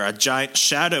thunder. A giant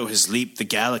shadow has leaped the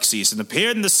galaxies and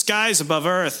appeared in the skies above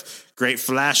Earth. Great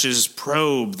flashes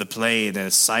probe the plane and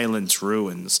its silent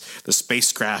ruins. The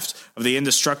spacecraft of the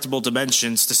indestructible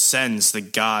dimensions descends. The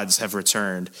gods have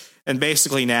returned. And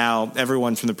basically now,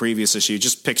 everyone from the previous issue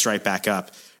just picks right back up.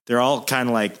 They're all kind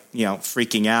of like,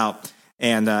 freaking out.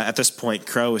 And at this point,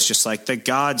 Crow is just like, the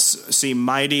gods seem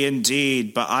mighty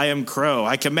indeed, but I am Crow.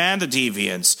 I command the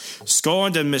deviants.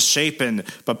 Scorned and misshapen,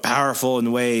 but powerful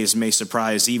in ways may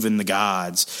surprise even the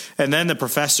gods. And then the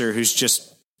professor, who's just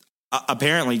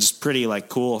apparently just pretty like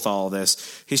cool with all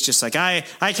this. He's just like, I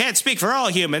can't speak for all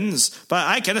humans, but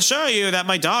I can assure you that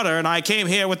my daughter and I came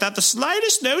here without the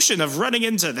slightest notion of running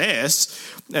into this.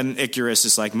 And Icarus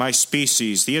is like, my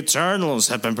species, the Eternals,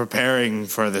 have been preparing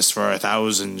for this for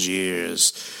 1,000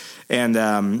 years. And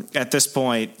at this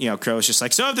point, Crow is just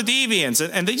like, so have the deviants.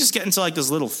 And they just get into like this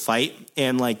little fight.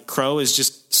 And like Crow is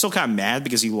just still kind of mad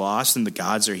because he lost and the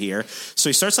gods are here. So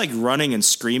he starts like running and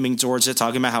screaming towards it,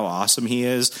 talking about how awesome he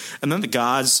is. And then the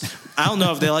gods, I don't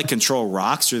know if they like control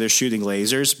rocks or they're shooting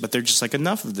lasers, but they're just like,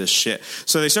 enough of this shit.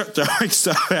 So they start throwing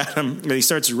stuff at him and he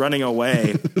starts running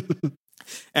away.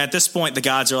 At this point, the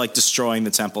gods are like destroying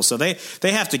the temple, so they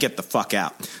have to get the fuck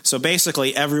out. So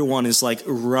basically, everyone is like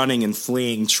running and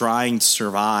fleeing, trying to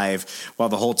survive while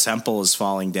the whole temple is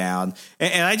falling down.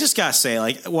 And I just gotta say,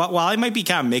 like, while I might be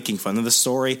kind of making fun of the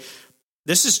story,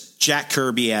 this is Jack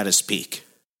Kirby at his peak.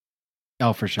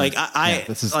 Oh, for sure.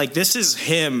 Like this is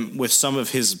him with some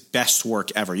of his best work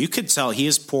ever. You could tell he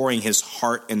is pouring his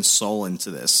heart and soul into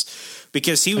this.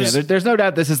 Because he was, there's no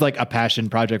doubt this is like a passion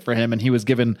project for him, and he was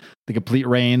given the complete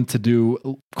reign to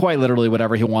do quite literally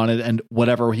whatever he wanted, and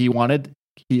whatever he wanted,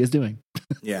 he is doing.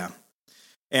 Yeah.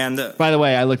 And by the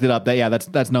way, I looked it up.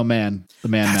 That's no man. The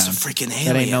man. That's a freaking alien.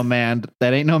 That ain't no man.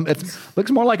 That ain't no. It looks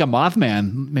more like a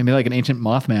Mothman, maybe like an ancient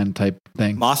Mothman type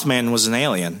thing. Mothman was an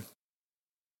alien.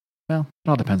 Well, it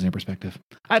all depends on your perspective.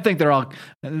 I think they're all.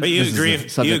 But you agree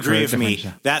with me?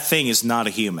 That thing is not a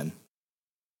human.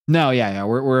 No, yeah,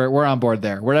 we're on board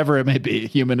there. Wherever it may be,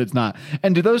 human, it's not.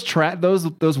 And do those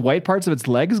those white parts of its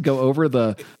legs go over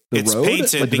the it's road?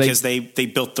 It's painted because they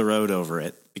built the road over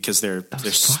it because they're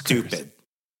stupid.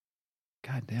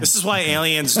 God damn. This is why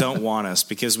aliens don't want us,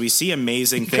 because we see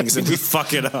amazing things and we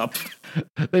fuck it up.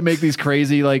 They make these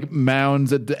crazy like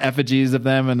mounds, effigies of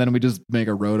them, and then we just make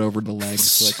a road over the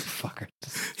legs. Like, fucker.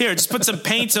 Here, just put some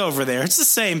paint over there. It's the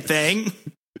same thing.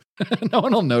 No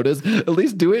one will notice. At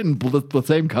least do it in the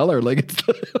same color. Like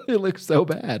it looks so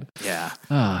bad. Yeah.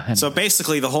 Anyway. So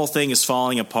basically, the whole thing is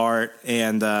falling apart,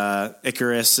 and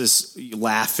Icarus is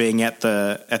laughing at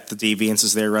the deviants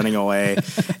as they're running away.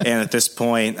 And at this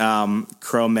point,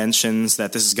 Crow mentions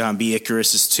that this is going to be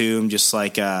Icarus's tomb, just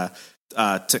like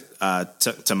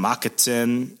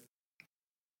Tamakatsin,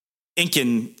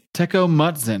 Incan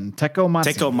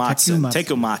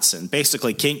Tekomatsin,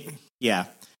 basically king. Yeah.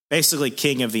 Basically,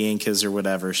 king of the Incas or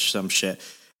whatever, some shit.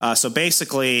 So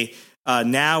basically,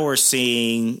 now we're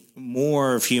seeing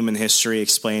more of human history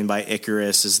explained by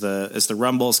Icarus as the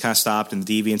rumbles kind of stopped and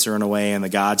the deviants are run away and the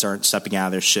gods aren't stepping out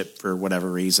of their ship for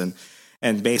whatever reason.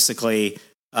 And basically,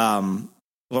 what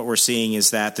we're seeing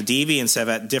is that the deviants have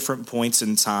at different points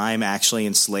in time actually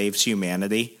enslaved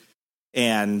humanity.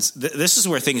 And this is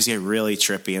where things get really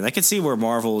trippy. And I can see where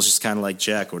Marvel is just kind of like,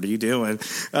 Jack, what are you doing?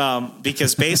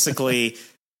 Because basically...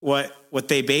 What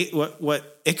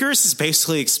Icarus is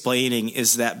basically explaining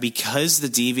is that because the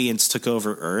deviants took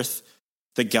over Earth,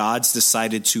 the gods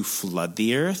decided to flood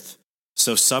the Earth.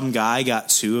 So some guy got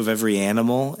 2 of every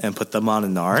animal and put them on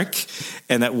an ark.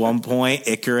 And at one point,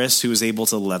 Icarus, who was able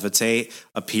to levitate,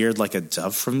 appeared like a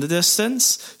dove from the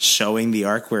distance, showing the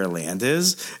ark where land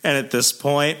is. And at this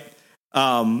point,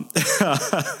 it's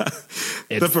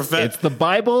the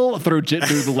Bible through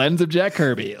the lens of Jack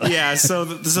Kirby. Yeah, so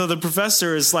the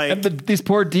professor is like, and these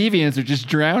poor deviants are just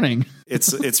drowning.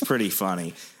 It's pretty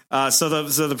funny. So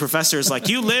the professor is like,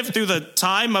 you lived through the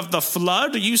time of the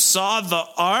flood. You saw the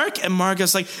ark, and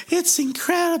Margot's like, it's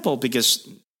incredible because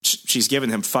she's giving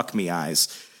him fuck me eyes.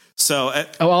 So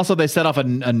also they set off a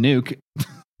nuke.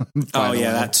 Oh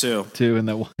yeah, that too.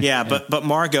 But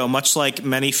Margot, much like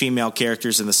many female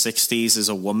characters in the 60s, is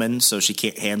a woman, so she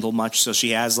can't handle much. So she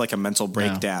has like a mental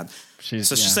breakdown.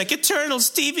 She's like, Eternals,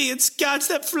 deviants, gods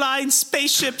that fly in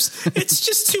spaceships. It's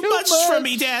just too much for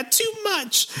me, Dad. Too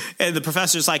much. And the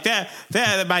professor's like, there,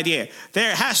 my dear,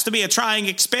 there has to be a trying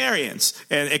experience.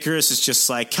 And Icarus is just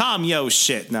like, calm yo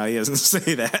shit. No, he doesn't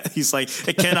say that. He's like,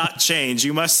 it cannot change.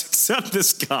 You must accept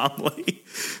this calmly.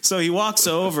 So he walks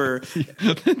over.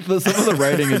 Some of the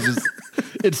writing is just,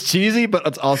 it's cheesy, but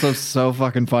it's also so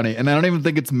fucking funny. And I don't even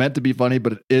think it's meant to be funny,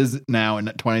 but it is now in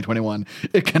 2021.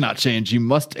 It cannot change. You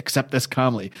must accept this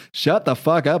calmly. Shut the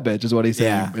fuck up, bitch, is what he's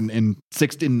saying in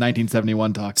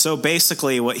 1971 talk. So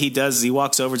basically what he does is he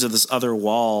walks over to this other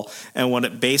wall, and what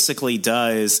it basically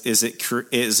does is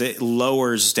it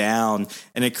lowers down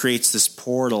and it creates this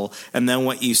portal. And then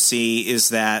what you see is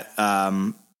that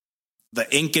the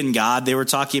Incan god they were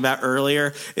talking about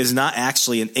earlier is not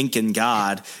actually an Incan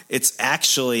god. It's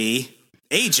actually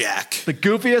Ajax. The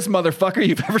goofiest motherfucker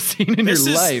you've ever seen in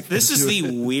your life. This is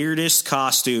the weirdest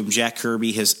costume Jack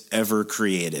Kirby has ever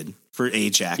created for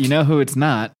Ajax. You know who it's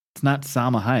not? It's not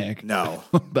Salma Hayek. No.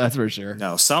 That's for sure.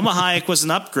 No, Salma Hayek was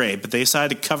an upgrade, but they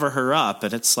decided to cover her up.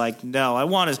 And it's like, no, I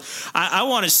want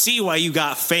to see why you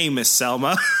got famous,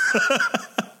 Selma.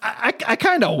 I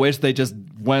kind of wish they just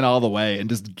went all the way and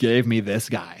just gave me this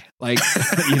guy. Like,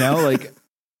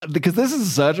 because this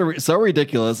is so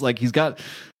ridiculous. Like, he's got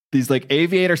these like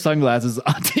aviator sunglasses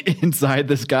inside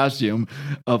this costume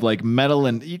of like metal.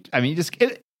 And I mean,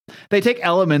 they take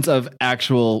elements of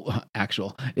actual,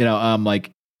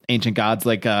 like ancient gods,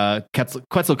 like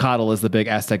Quetzalcoatl is the big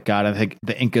Aztec god. I think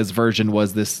the Incas version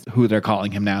was this, who they're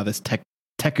calling him now, this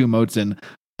Tecumnotzin.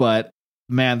 But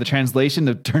man, the translation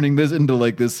of turning this into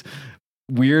like this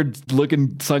weird looking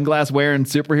sunglass wearing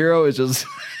superhero is just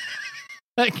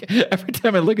like, every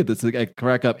time I look at this, I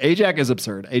crack up. Ajax is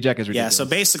absurd. Ajax is ridiculous. Yeah, so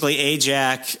basically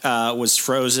Ajax was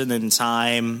frozen in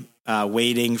time,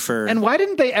 waiting for. And why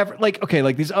didn't they ever like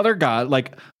these other gods,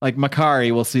 like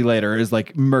Makari, we'll see later, is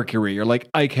like Mercury, or like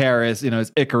Icarus,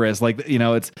 is Icarus. Like,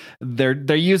 it's they're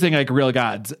using like real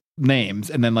gods' names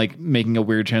and then like making a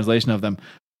weird translation of them.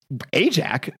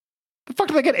 Ajax. The fuck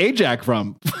did I get Ajax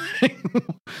from?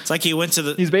 It's like he went to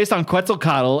the. He's based on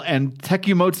Quetzalcoatl and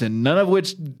Tecumnotzin, none of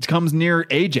which comes near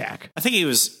Ajax. I think he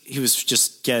was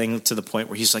just getting to the point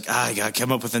where he's like, I gotta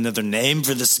come up with another name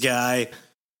for this guy.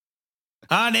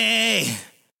 Honey,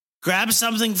 grab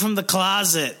something from the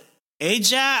closet.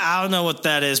 Ajax? I don't know what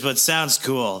that is, but it sounds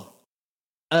cool.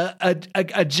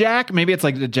 A Jack? Maybe it's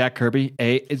like the Jack Kirby.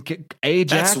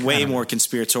 Ajax? That's way more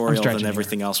conspiratorial than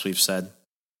everything else we've said.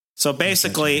 So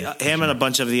basically, him and a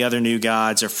bunch of the other new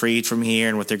gods are freed from here,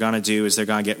 and what they're going to do is they're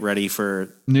going to get ready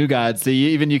for new gods. See,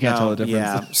 even you can't tell the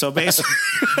difference. Yeah. So basically,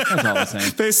 that's all the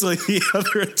same. Basically, the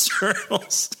other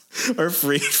Eternals are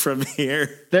freed from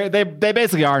here. They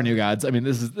basically are new gods. I mean,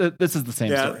 this is the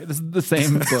same story. This is the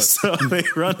same book. So they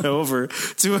run over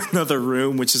to another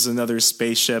room, which is another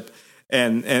spaceship,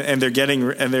 and they're getting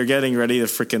ready to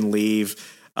freaking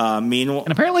leave. Meanwhile,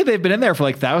 and apparently they've been in there for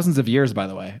like thousands of years, by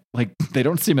the way. Like, they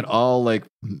don't seem at all like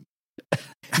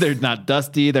they're not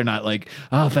dusty. They're not like,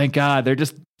 oh, thank God. They're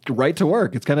just right to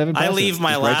work. It's kind of impressive. I leave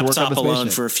my laptop alone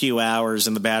for a few hours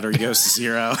and the battery goes to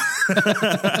zero.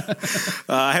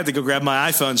 I had to go grab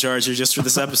my iPhone charger just for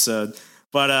this episode.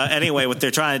 But anyway, what they're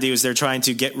trying to do is they're trying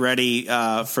to get ready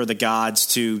for the gods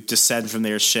to descend from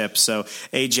their ship. So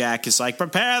Ajax is like,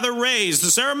 prepare the rays,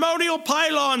 the ceremonial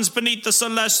pylons beneath the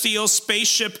celestial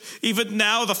spaceship. Even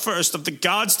now, the first of the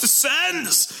gods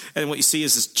descends. And what you see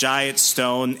is this giant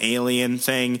stone alien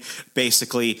thing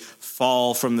basically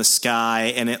fall from the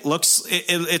sky. And it looks,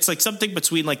 it's like something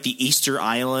between like the Easter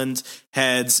Island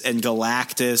heads and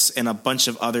Galactus and a bunch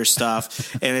of other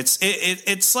stuff. And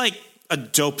it's like a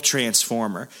dope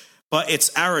transformer, but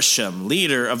it's Arishem,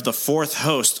 leader of the fourth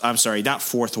host. I'm sorry, not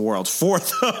fourth world,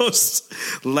 fourth host.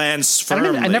 Lance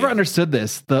firmly. I never understood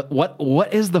this.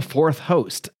 What is the fourth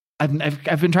host? I've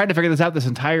been trying to figure this out this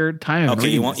entire time. Okay,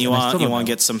 you want to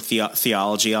get some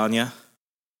theology on you?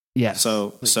 Yeah.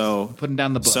 So putting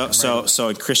down the book. So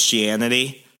in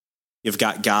Christianity, you've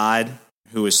got God,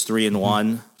 who is 3 in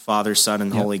 1, Father, Son,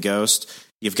 and Holy Ghost.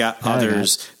 You've got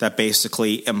others that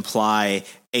basically imply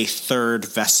a third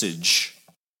vestige.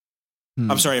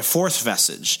 I'm sorry, a fourth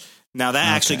vestige. Now that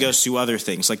actually goes to other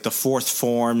things like the fourth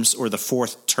forms or the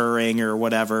fourth Turing or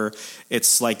whatever.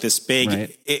 It's like this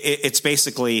big, it's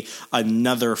basically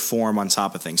another form on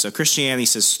top of things. So Christianity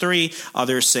says 3,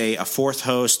 others say a fourth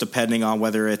host, depending on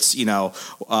whether it's,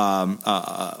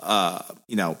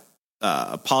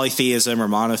 polytheism or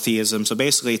monotheism. So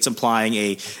basically it's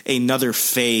implying another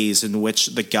phase in which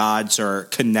the gods are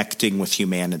connecting with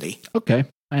humanity. Okay.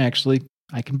 I actually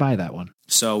I can buy that one.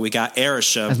 So we got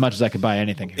Arishem. As much as I could buy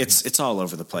anything. It's all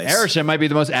over the place. Arishem might be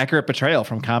the most accurate portrayal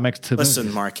from comics to Listen,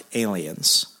 movies. Mark,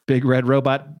 aliens. Big red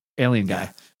robot alien guy.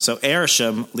 Yeah. So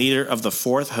Arishem, leader of the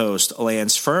fourth host,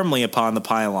 lands firmly upon the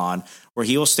pylon, where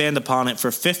he will stand upon it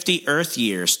for 50 Earth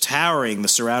years, towering the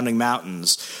surrounding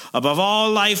mountains. Above all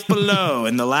life below,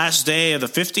 in the last day of the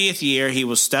 50th year, he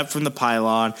will step from the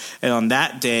pylon, and on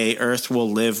that day, Earth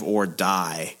will live or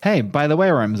die. Hey, by the way,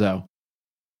 Remzo.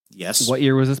 Yes. What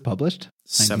year was this published?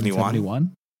 71.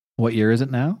 1971. What year is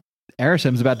it now?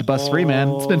 Arishem's about to bust free, man.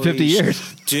 It's been 50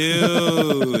 years.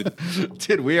 Dude.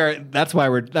 Dude, that's why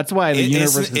the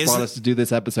universe has brought us to do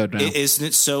this episode now. Isn't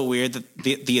it so weird that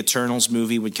the Eternals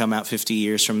movie would come out 50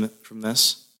 years from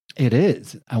this? It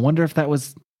is. I wonder if that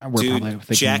was... Dude,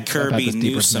 Jack Kirby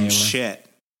knew some shit.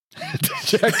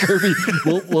 Jack Kirby.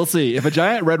 We'll see. If a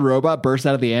giant red robot bursts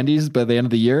out of the Andes by the end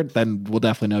of the year, then we'll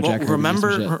definitely know Jack Kirby knew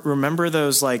some shit. Remember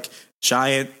those like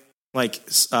giant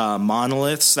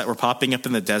monoliths that were popping up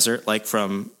in the desert, like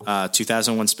from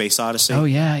 2001: Space Odyssey? Oh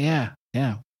yeah.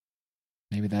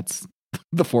 Maybe that's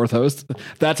the fourth host.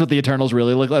 That's what the Eternals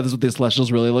really look like. That's what the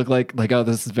Celestials really look like. Like, oh,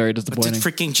 this is very disappointing. But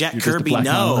did freaking Jack Kirby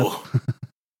know?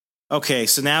 Okay,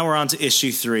 so now we're on to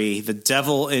issue 3, The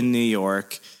Devil in New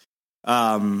York.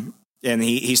 And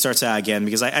he starts out again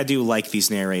because I do like these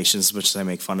narrations as much as I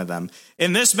make fun of them.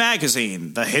 In this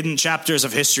magazine, the hidden chapters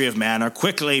of history of man are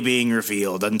quickly being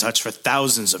revealed, untouched for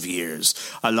thousands of years.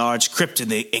 A large crypt in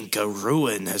the Inca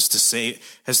ruin has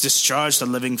discharged a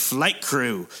living flight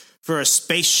crew, for a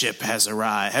spaceship has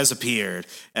appeared,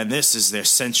 and this is their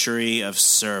century of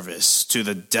service to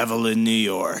the devil in New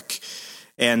York.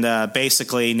 And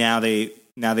basically now they've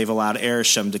allowed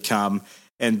Arishem to come.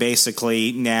 And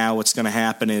basically now what's going to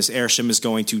happen is Arishem is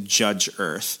going to judge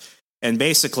Earth. And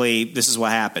basically this is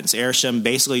what happens. Arishem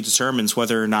basically determines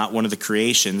whether or not one of the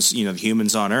creations, the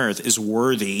humans on Earth, is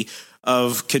worthy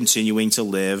of continuing to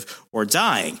live or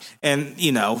dying. And,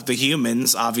 the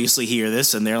humans obviously hear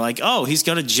this and they're like, oh, he's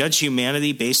going to judge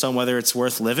humanity based on whether it's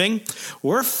worth living?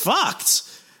 We're fucked.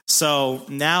 So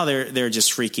now they're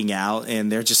just freaking out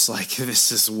and they're just like,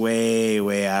 this is way,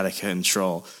 way out of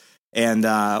control. And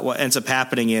what ends up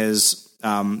happening is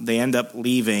they end up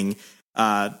leaving.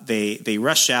 They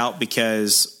rush out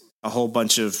because a whole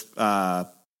bunch of I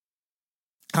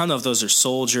don't know if those are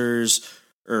soldiers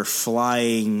or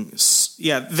flying.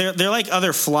 Yeah, they're like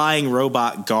other flying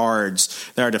robot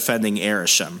guards that are defending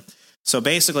Arishem. So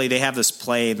basically, they have this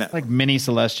plane that like mini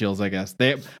Celestials, I guess.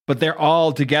 But they're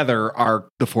all together are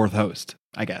the fourth host,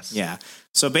 I guess. Yeah.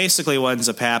 So basically, what ends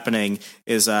up happening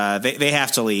is they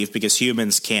have to leave because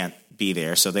humans can't be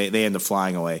there, so they end up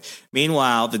flying away.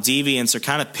 Meanwhile, the Deviants are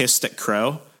kind of pissed at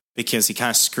Crow because he kind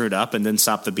of screwed up and didn't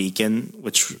stop the beacon,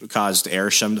 which caused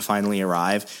Arishem to finally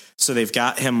arrive. So they've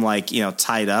got him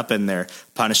tied up and they're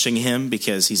punishing him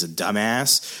because he's a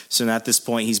dumbass. So at this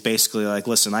point, he's basically like,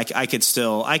 listen, I could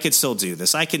still do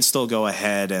this. I can still go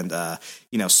ahead and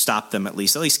stop them at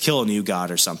least kill a new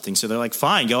god or something. So they're like,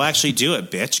 fine, go actually do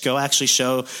it, bitch. Go actually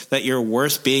show that you're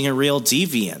worth being a real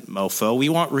deviant, mofo. We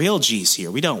want real G's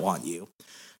here. We don't want you.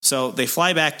 So they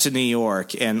fly back to New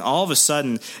York, and all of a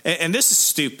sudden, and this is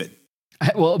stupid.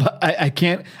 I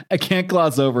can't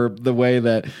gloss over the way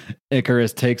that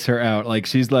Icarus takes her out. Like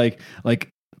she's like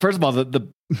first of all,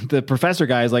 the professor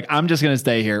guy is like, I'm just gonna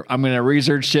stay here. I'm gonna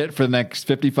research shit for the next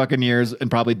 50 fucking years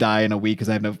and probably die in a week because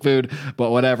I have no food.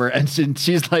 But whatever. And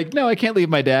she's like, no, I can't leave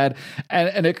my dad.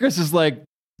 And Icarus is like,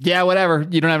 yeah, whatever.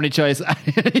 You don't have any choice.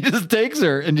 He just takes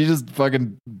her and he just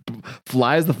fucking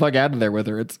flies the fuck out of there with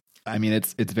her. It's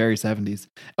very 70s.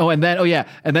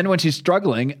 And then when she's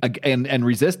struggling and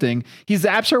resisting, he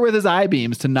zaps her with his eye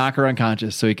beams to knock her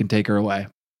unconscious so he can take her away.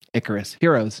 Icarus,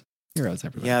 heroes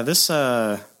everywhere. Yeah, this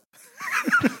the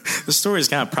story is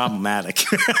kind of problematic.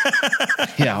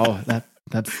 Yeah,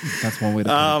 that's one way to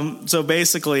put it. So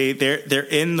basically, they're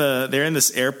in this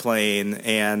airplane,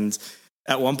 and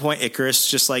at one point, Icarus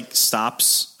just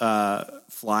stops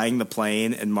flying the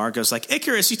plane, and Marco's like,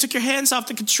 Icarus, you took your hands off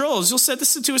the controls. You'll set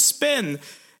this into a spin.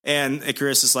 And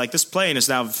Icarus is like, this plane is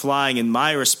now flying in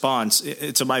my response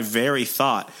to my very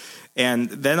thought. And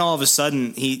then all of a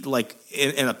sudden, he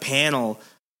in a panel,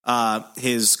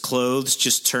 his clothes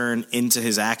just turn into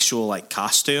his actual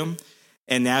costume.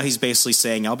 And now he's basically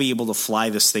saying, I'll be able to fly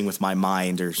this thing with my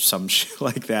mind or some shit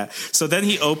like that. So then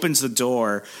he opens the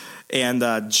door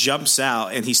and jumps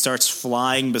out, and he starts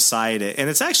flying beside it. And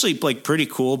it's actually pretty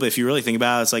cool, but if you really think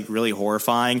about it, it's really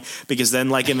horrifying, because then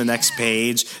in the next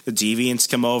page, the Deviants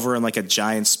come over in a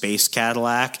giant space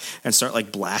Cadillac and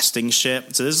start blasting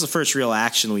shit. So this is the first real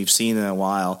action we've seen in a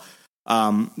while.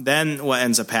 Then what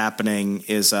ends up happening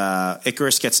is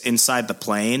Icarus gets inside the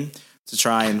plane. to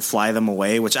try and fly them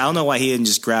away, which I don't know why he didn't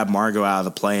just grab Margot out of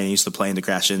the plane and use the plane to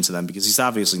crash into them, because he's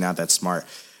obviously not that smart.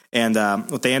 And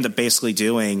what they end up basically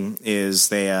doing is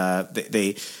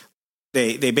they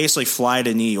basically fly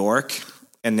to New York,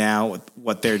 and now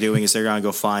what they're doing is they're going to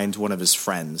go find one of his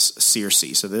friends,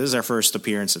 Circe. So this is our first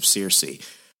appearance of Circe. He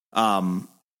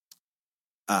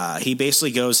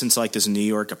basically goes into like this New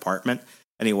York apartment,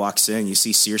 and he walks in. You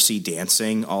see Circe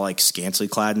dancing, all like scantily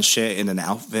clad and shit, in an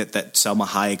outfit that Selma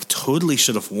Hayek totally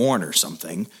should have worn or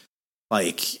something.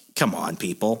 Like, come on,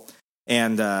 people.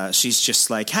 And she's just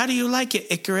like, "How do you like it,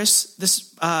 Icarus?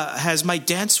 This has my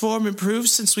dance form improved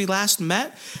since we last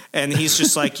met?" And he's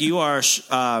just like, "You are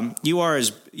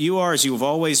as you've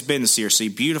always been, Circe.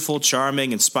 Beautiful,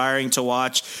 charming, inspiring to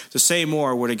watch. To say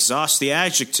more would exhaust the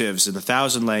adjectives in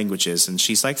 1,000 languages." And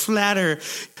she's like, "Flatter.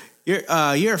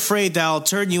 You're afraid that I'll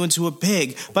turn you into a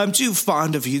pig, but I'm too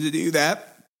fond of you to do that."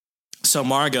 So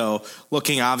Margot,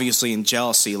 looking obviously in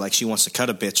jealousy, like she wants to cut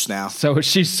a bitch now. So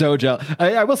she's so jealous.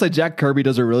 I will say Jack Kirby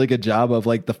does a really good job of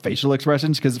like the facial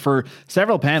expressions, because for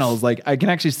several panels, like I can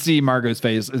actually see Margot's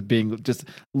face as being just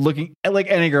looking like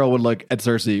any girl would look at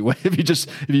Circe if you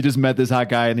just met this hot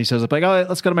guy and he shows up like, "Oh,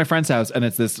 let's go to my friend's house," and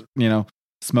it's this,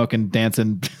 smoking,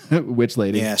 dancing witch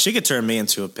lady. Yeah, she could turn me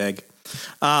into a pig.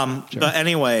 Sure. But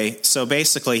anyway, so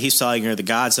basically he's telling her the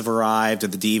gods have arrived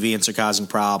and the deviants are causing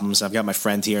problems. I've got my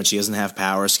friend here and she doesn't have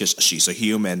powers because she's a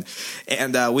human.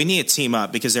 And we need to team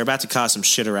up because they're about to cause some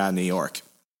shit around New York.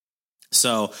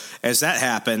 So as that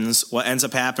happens, what ends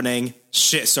up happening,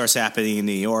 shit starts happening in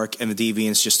New York, and the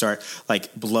deviants just start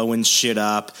like blowing shit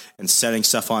up and setting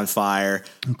stuff on fire.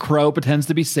 And Crow pretends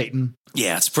to be Satan.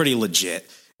 Yeah, it's pretty legit.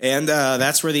 And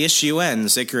that's where the issue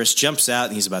ends. Icarus jumps out,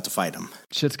 and he's about to fight him.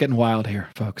 Shit's getting wild here,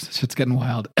 folks. Shit's getting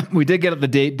wild. We did get the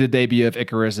debut of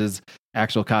Icarus's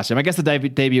actual costume. I guess the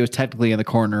debut is technically in the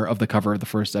corner of the cover of the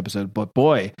first episode, but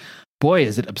boy,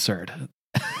 is it absurd.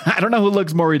 I don't know who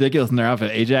looks more ridiculous in their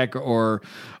outfit, Ajax or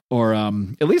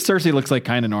at least Circe looks like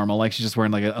kind of normal, like she's just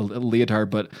wearing like a leotard,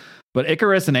 but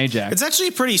Icarus and Ajax. It's actually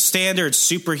a pretty standard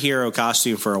superhero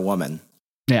costume for a woman.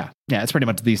 Yeah, it's pretty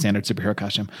much the standard superhero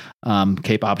costume,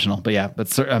 cape optional. But yeah,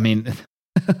 I mean,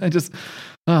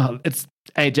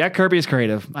 Jack Kirby is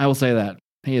creative. I will say that.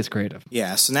 He is creative.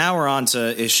 Yeah, so now we're on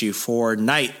to issue 4,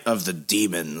 Night of the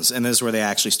Demons, and this is where they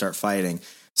actually start fighting.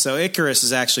 So Icarus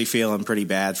is actually feeling pretty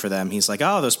bad for them. He's like,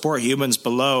 "Oh, those poor humans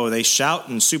below, they shout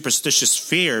in superstitious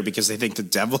fear because they think the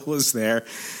devil is there."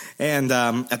 And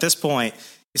at this point,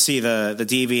 you see the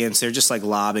deviants, they're just like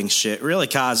lobbing shit, really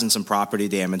causing some property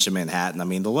damage in Manhattan. I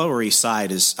mean, the Lower East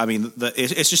Side it's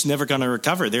just never going to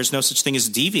recover. There's no such thing as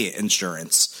deviant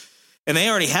insurance. And they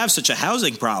already have such a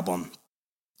housing problem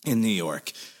in New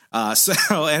York.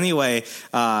 So anyway,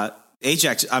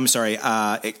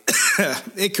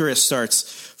 Icarus starts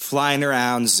flying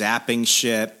around, zapping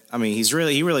shit. I mean, he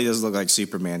really does look like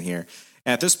Superman here.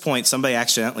 And at this point, somebody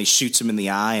accidentally shoots him in the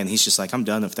eye, and he's just like, "I'm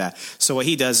done with that." So what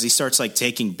he does is he starts like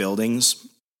taking buildings,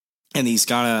 and he's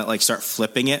gonna like start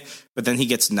flipping it, but then he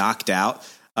gets knocked out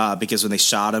because when they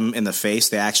shot him in the face,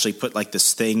 they actually put like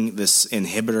this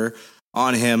inhibitor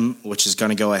on him, which is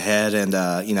gonna go ahead and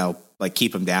like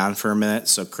keep him down for a minute.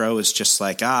 So Crow is just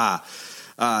like,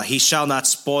 "He shall not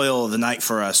spoil the night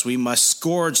for us. We must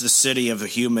scourge the city of the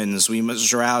humans. We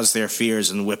must rouse their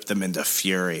fears and whip them into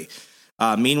fury."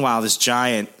 Meanwhile, this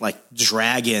giant like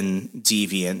dragon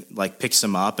deviant like picks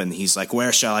him up, and he's like,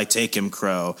 "Where shall I take him,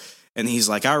 Crow?" And he's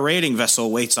like, "Our raiding vessel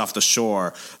waits off the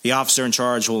shore. The officer in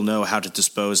charge will know how to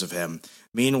dispose of him.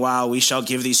 Meanwhile, we shall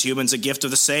give these humans a gift of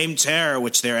the same terror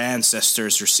which their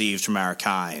ancestors received from our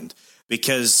kind.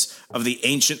 Because of the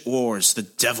ancient wars, the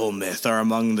devil myth are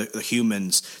among the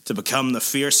humans to become the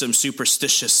fearsome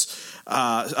superstitions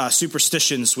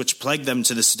which plague them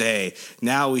to this day.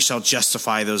 Now we shall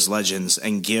justify those legends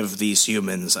and give these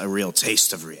humans a real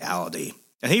taste of reality."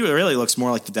 And he really looks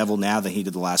more like the devil now than he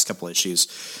did the last couple issues.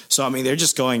 So, I mean, they're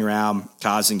just going around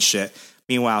causing shit.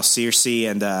 Meanwhile, Circe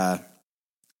and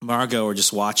Margot are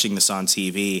just watching this on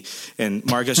TV, and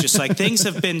Margot's just like, "Things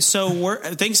have been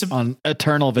on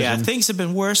Eternal Vision. Yeah, things have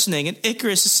been worsening, and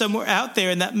Icarus is somewhere out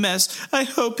there in that mess. I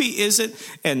hope he isn't."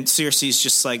 And Circe's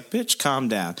just like, "Bitch, calm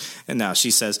down." And now she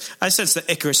says, "I sense that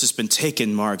Icarus has been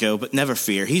taken, Margot, but never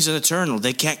fear. He's an Eternal.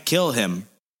 They can't kill him."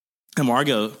 And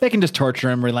Margot... They can just torture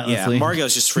him relentlessly. Yeah,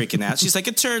 Margot's just freaking out. She's like,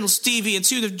 "Eternals,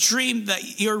 deviants, you'd have dreamed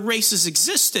that your races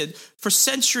existed. For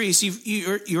centuries,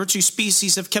 your two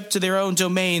species have kept to their own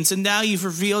domains, and now you've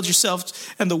revealed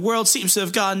yourself, and the world seems to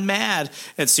have gone mad."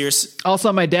 And Circe...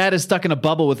 Also, my dad is stuck in a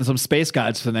bubble with some space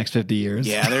gods for the next 50 years.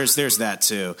 Yeah, there's that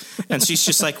too. And she's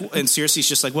just like... And Circe's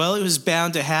just like, "Well, it was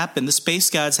bound to happen. The space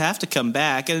gods have to come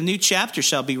back, and a new chapter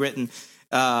shall be written."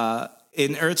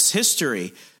 in Earth's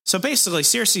history. So basically,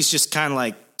 Cersei's just kind of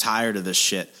like tired of this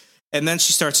shit. And then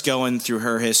she starts going through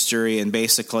her history, and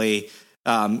basically,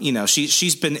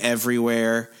 she's been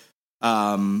everywhere.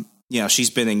 She's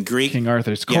been in Greek King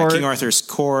Arthur's court. Yeah, King Arthur's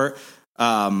court.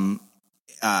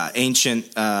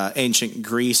 Ancient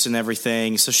Greece and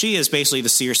everything. So she is basically the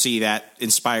Circe that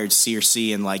inspired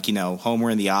Circe and Homer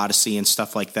and the Odyssey and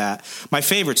stuff like that. My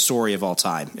favorite story of all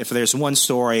time. If there's one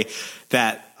story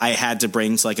that I had to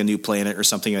bring to a new planet or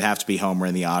something, it would have to be Homer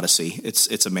and the Odyssey.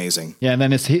 It's amazing. Yeah, and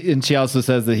then she also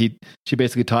says that she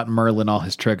basically taught Merlin all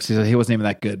his tricks. He said he wasn't even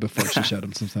that good before she showed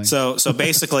him some things. So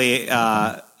basically,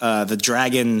 the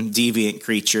dragon deviant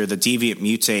creature, the deviant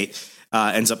mutate,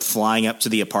 ends up flying up to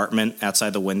the apartment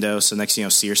outside the window. So next thing you know,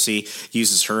 Circe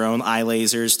uses her own eye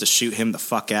lasers to shoot him the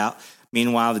fuck out.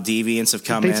 Meanwhile, the deviants have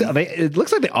come in. It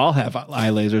looks like they all have eye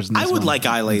lasers. In this I would one. like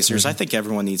eye lasers. I think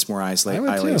everyone needs more eye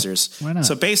lasers. Why not?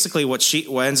 So basically, what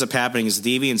ends up happening is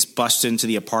the deviants bust into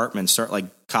the apartment, start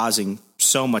causing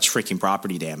so much freaking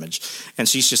property damage, and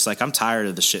she's just like, I'm tired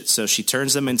of the shit. So she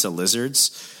turns them into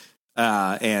lizards.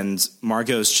 And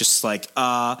Margot's just like,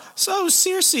 so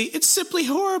Circe, it's simply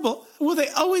horrible. Will they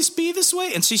always be this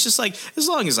way? And she's just like, as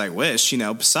long as I wish,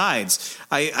 besides,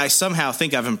 I somehow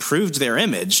think I've improved their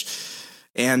image.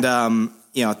 And,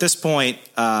 at this point,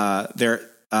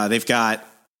 they've got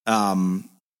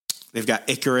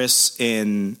Icarus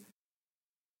in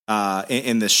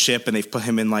the ship, and they've put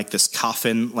him in this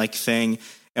coffin thing.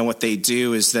 And what they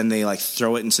do is then they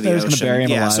throw it into the ocean. Bury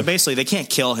him alive. So basically they can't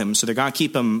kill him. So they're going to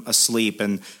keep him asleep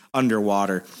and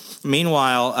underwater.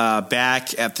 Meanwhile,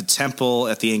 back at the temple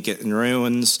at the Incan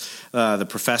ruins, the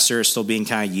professor is still being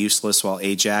kind of useless while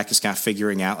Ajax is kind of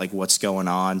figuring out what's going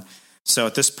on. So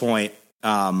at this point,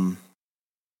 the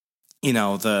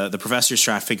professor's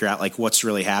trying to figure out what's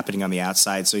really happening on the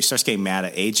outside. So he starts getting mad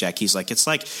at Ajax. He's like, it's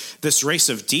like this race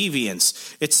of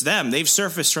deviants. It's them. They've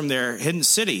surfaced from their hidden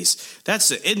cities.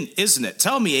 That's it, isn't it?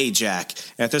 Tell me,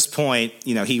 Ajax. At this point,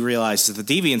 he realizes that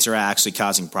the deviants are actually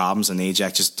causing problems, and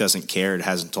Ajax just doesn't care. It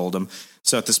hasn't told him.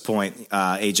 So at this point,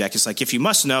 Ajax is like, if you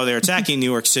must know, they're attacking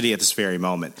New York City at this very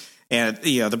moment. And,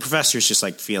 the professor's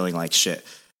just feeling like shit.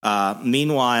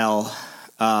 Meanwhile,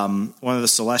 one of the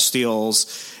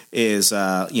Celestials is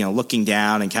looking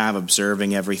down and kind of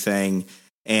observing everything,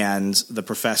 and the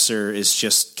professor is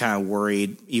just kind of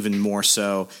worried even more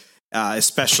so,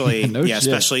 especially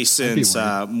since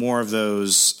more of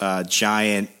those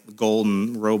giant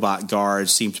golden robot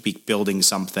guards seem to be building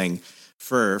something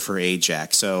for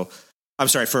Ajax. So I'm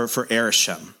sorry, for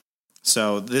Arishem.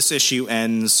 So this issue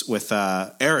ends with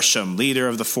Arishem, leader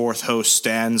of the fourth host,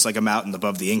 stands like a mountain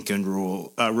above the Incan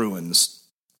ruins.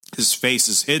 His face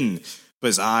is hidden, but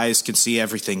his eyes can see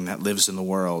everything that lives in the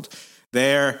world.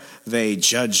 There they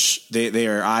judge, they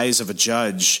are eyes of a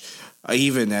judge,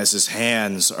 even as his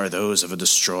hands are those of a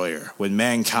destroyer. When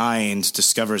mankind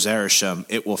discovers Arishem,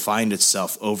 it will find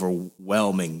itself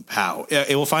overwhelming power.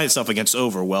 It will find itself against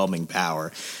overwhelming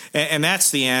power. And that's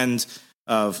the end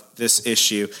of this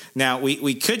issue. Now,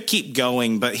 we could keep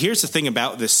going, but here's the thing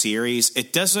about this series.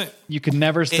 It doesn't... You can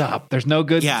never stop. There's no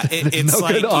good... Yeah, it's no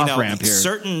good off-ramp here.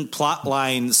 Certain plot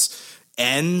lines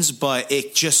ends, but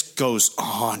it just goes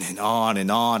on and on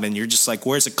and on, and you're just like,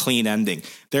 where's a clean ending?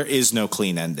 There is no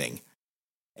clean ending.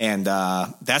 And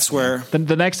that's where...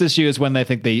 The next issue is when they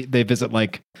think they visit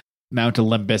Mount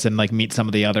Olympus and meet some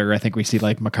of the other, I think we see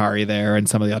Makari there and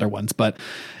some of the other ones, but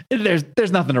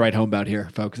there's nothing to write home about here,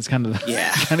 folks. It's kind of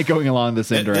going along the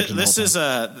same direction. This is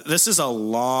a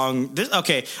long,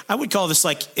 okay. I would call this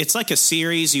it's like a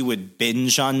series you would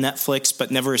binge on Netflix, but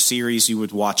never a series you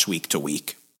would watch week to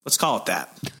week. Let's call it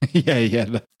that.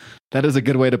 Yeah. That is a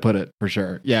good way to put it for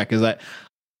sure. Yeah. Cause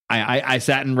I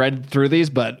sat and read through these,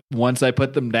 but once I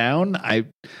put them down, I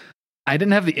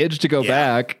didn't have the itch to go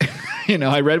back.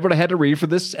 I read what I had to read for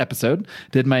this episode,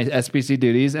 did my SBC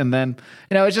duties, and then,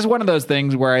 it's just one of those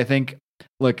things where I think,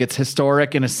 look, it's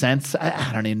historic in a sense. I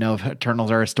don't even know if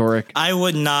Eternals are historic. I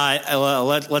would not.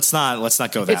 Let's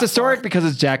not go that. It's historic far. because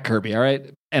it's Jack Kirby, all right,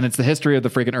 and it's the history of the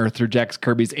freaking Earth through Jack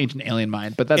Kirby's ancient alien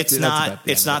mind. But that's not.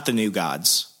 It's not the New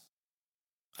Gods.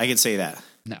 I can say that.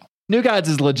 No. New Gods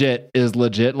is legit.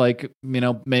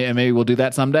 Maybe we'll do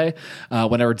that someday.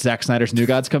 Whenever Zack Snyder's New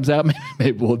Gods comes out,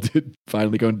 maybe we'll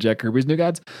finally go into Jack Kirby's New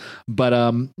Gods. But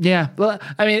yeah, well,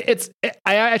 I mean,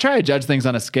 I try to judge things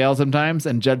on a scale sometimes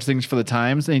and judge things for the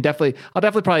times. And I'll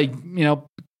definitely probably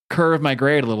curve my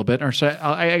grade a little bit, or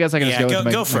I guess I can just go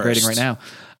into my grading right now.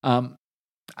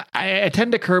 I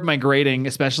tend to curb my grading,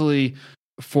 especially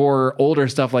for older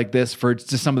stuff like this, for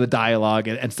just some of the dialogue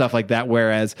and stuff like that.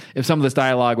 Whereas if some of this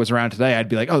dialogue was around today, I'd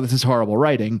be like, oh, this is horrible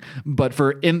writing. But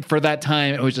for that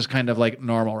time, it was just kind of like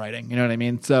normal writing. You know what I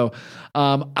mean? So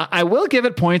I will give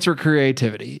it points for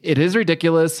creativity. It is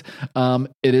ridiculous.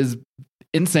 It is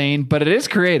insane, but it is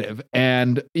creative.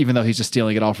 And even though he's just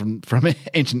stealing it all from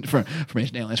ancient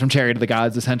aliens, from Chariot of the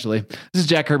Gods, essentially, this is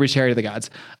Jack Kirby's Chariot of the Gods.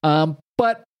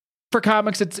 But for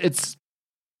comics, it's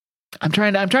I'm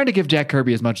trying to give Jack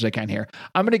Kirby as much as I can here.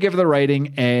 I'm going to give the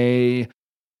writing a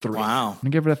 3. Wow. I'm going to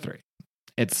give it a 3.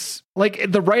 It's like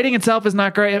the writing itself is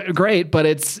not great, but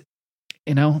it's,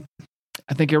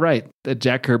 I think you're right that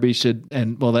Jack Kirby should,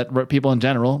 that people in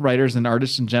general, writers and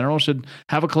artists in general, should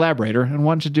have a collaborator, and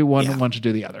one should do one and one should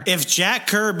do the other. If Jack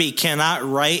Kirby cannot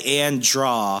write and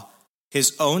draw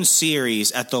his own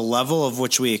series at the level of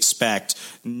which we expect,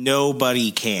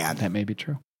 nobody can. That may be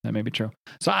true.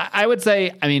 So I would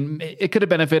say, it could have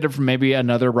benefited from maybe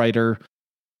another writer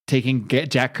taking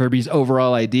Jack Kirby's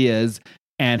overall ideas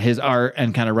and his art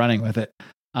and kind of running with it.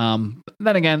 Then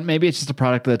again, maybe it's just a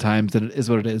product of the times, that it is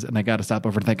what it is, and I got to stop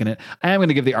overthinking it. I am going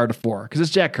to give the art a 4 because it's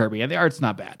Jack Kirby and the art's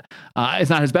not bad. It's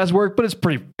not his best work, but it's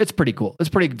pretty cool. It's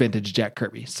pretty vintage Jack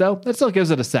Kirby. So that still gives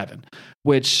it a 7,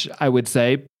 which I would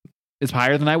say is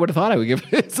higher than I would have thought I would give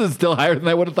it. It's still higher than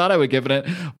I would have thought I would give it,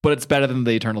 but it's better than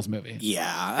the Eternals movie.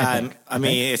 Yeah,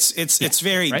 it's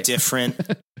very different.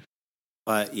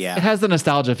 But yeah, it has the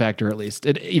nostalgia factor, at least.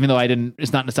 Even though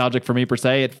it's not nostalgic for me per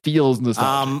se. It feels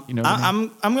nostalgic. I'm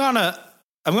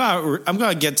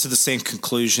gonna get to the same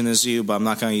conclusion as you, but I'm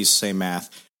not gonna use the same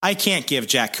math. I can't give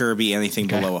Jack Kirby anything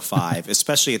below a 5,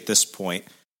 especially at this point.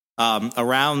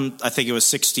 Around, I think it was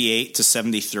 68 to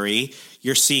 73,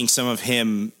 you're seeing some of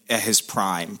him at his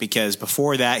prime, because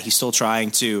before that, he's still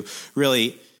trying to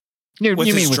really with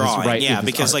his drawing.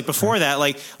 Because like before that,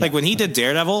 like when he did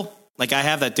Daredevil, like I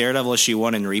have that Daredevil issue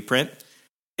 1 in reprint.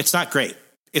 It's not great.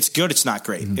 It's good. It's not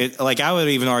great. Mm-hmm. I would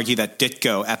even argue that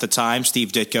Ditko at the time,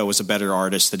 Steve Ditko, was a better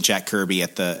artist than Jack Kirby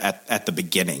at the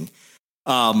beginning,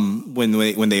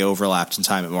 when they overlapped in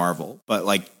time at Marvel. But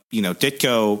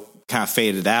Ditko kind of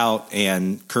faded out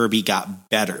and Kirby got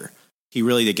better. He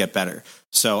really did get better.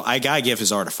 So I gotta give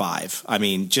his art a 5. I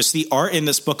mean, just the art in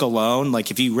this book alone,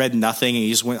 like if you read nothing and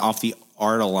you just went off the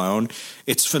art alone,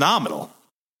 it's phenomenal.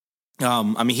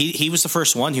 He was the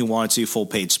first one who wanted to do full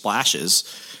page splashes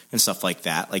and stuff like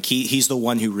that. Like he's the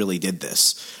one who really did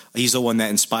this. He's the one that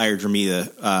inspired John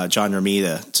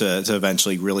Romita to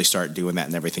eventually really start doing that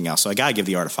and everything else. So I gotta give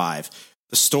the art a 5.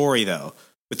 The story though,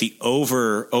 with the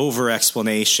over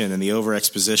explanation and the over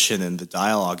exposition and the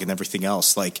dialogue and everything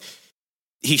else, like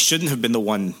he shouldn't have been the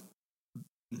one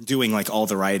doing like all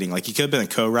the writing. Like he could have been a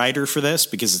co-writer for this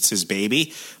because it's his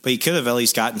baby, but he could have at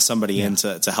least gotten somebody in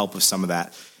to help with some of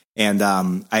that. And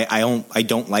I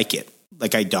don't like it.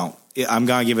 Like I don't. I'm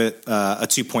gonna give it a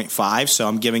 2.5. So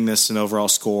I'm giving this an overall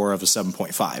score of a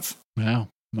 7.5. Wow.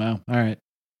 All right.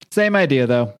 Same idea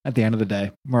though. At the end of the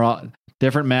day, we're all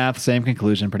different math, same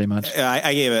conclusion, pretty much.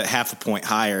 I gave it half a point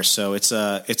higher, so it's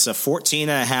a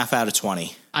 14.5 out of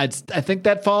 20. I think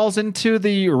that falls into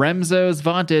the Remzo's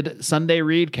vaunted Sunday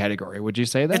read category. Would you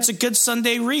say that? It's a good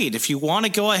Sunday read. If you want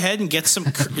to go ahead and get some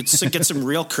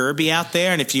real Kirby out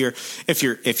there, and if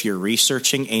you're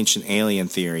researching Ancient Alien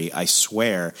Theory, I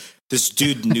swear this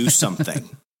dude knew something.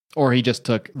 Or he just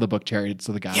took the book Chariots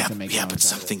of the Gods and make but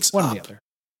something's one up. Or the other.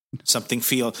 Something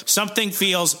feels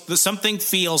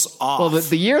off. Well,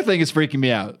 the year thing is freaking me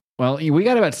out. Well, we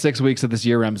got about 6 weeks of this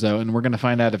year, Remzo, and we're going to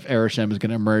find out if Arishem is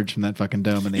going to emerge from that fucking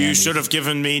dome in the end. You should have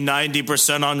given me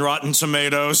 90% on Rotten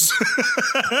Tomatoes.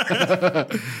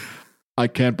 I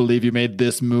can't believe you made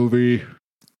this movie.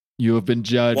 You have been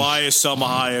judged. Why is Selma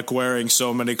Hayek wearing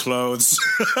so many clothes?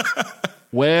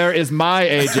 Where is my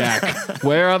Ajax?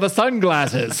 Where are the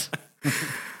sunglasses?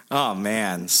 Oh,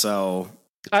 man. So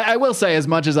I will say, as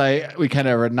much as we kind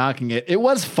of were knocking it, it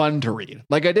was fun to read.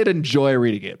 Like I did enjoy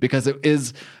reading it because it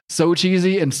is so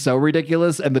cheesy and so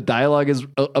ridiculous, and the dialogue is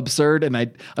absurd. And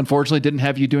I unfortunately didn't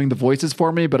have you doing the voices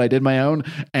for me, but I did my own,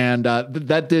 and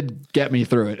that did get me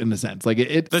through it in a sense. Like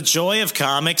the joy of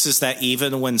comics is that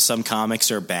even when some comics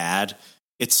are bad,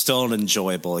 it's still an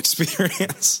enjoyable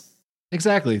experience.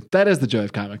 Exactly, that is the joy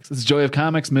of comics. It's the joy of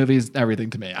comics, movies,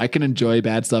 everything to me. I can enjoy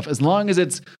bad stuff as long as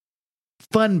it's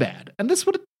fun bad, and this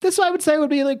I would say would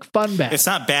be like fun bad. It's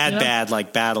not bad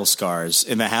like Battle Scars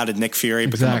in the How Did Nick Fury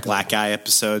Become a Black Guy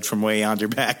episode from way on your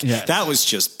back. Yes. That was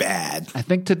just bad. I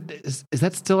think is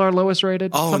that still our lowest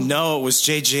rated? Oh no, it was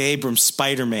J.J. Abrams'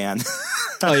 Spider-Man.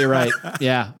 Oh, you're right.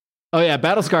 Yeah. Oh yeah,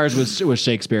 Battle Scars was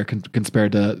Shakespeare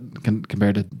compared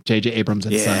to J.J. Abrams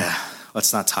and Son. Yeah,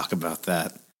 let's not talk about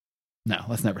that. No,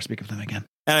 let's never speak of them again.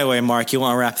 Anyway, Mark, you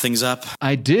want to wrap things up?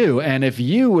 I do. And if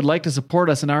you would like to support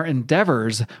us in our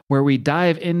endeavors where we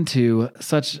dive into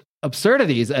such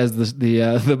absurdities as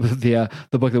the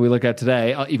book that we look at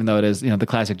today, even though it is, the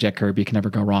classic Jack Kirby, can never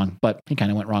go wrong, but he kind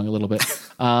of went wrong a little bit.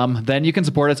 Then you can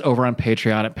support us over on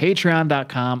Patreon at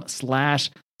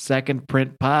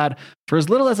patreon.com/secondprintpod for as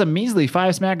little as a measly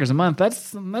 5 smackers a month.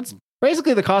 That's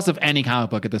basically the cost of any comic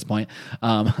book at this point.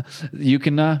 You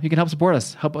can help support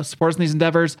us. Help us support us in these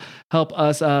endeavors. Help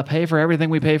us pay for everything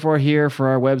we pay for here, for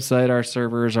our website, our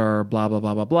servers, our blah blah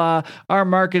blah blah blah, our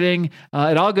marketing.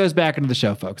 It all goes back into the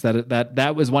show, folks.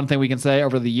 That was one thing we can say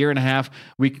over the year and a half.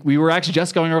 We were actually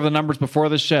just going over the numbers before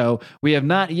the show. We have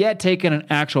not yet taken an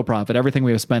actual profit. Everything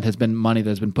we have spent has been money that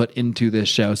has been put into this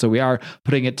show. So we are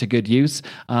putting it to good use.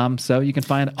 So you can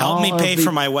find help me pay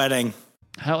for my wedding.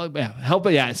 Help,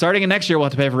 yeah. Starting in next year, we'll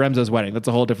have to pay for Remzo's wedding. That's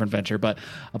a whole different venture. But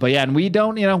yeah, and we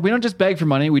don't just beg for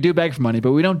money. We do beg for money,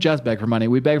 but we don't just beg for money.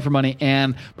 We beg for money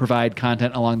and provide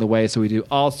content along the way. So we do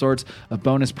all sorts of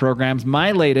bonus programs.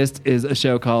 My latest is a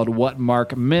show called What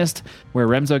Mark Missed, where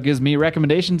Remzo gives me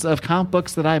recommendations of comic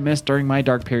books that I missed during my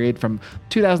dark period from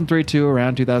 2003 to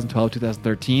around 2012,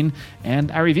 2013,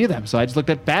 and I review them. So I just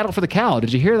looked at Battle for the Cowl.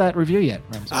 Did you hear that review yet,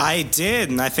 Remzo? I did,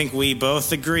 and I think we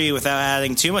both agree, without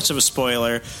adding too much of a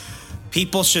spoiler,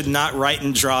 people should not write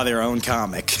and draw their own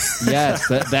comic. Yes,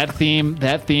 that theme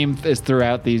is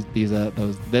throughout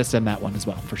this and that one as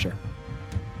well, for sure.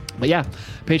 But yeah,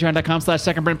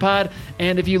 patreon.com/secondprintpod.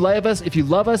 And if you love us,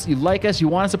 you like us, you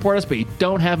want to support us, but you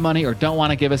don't have money or don't want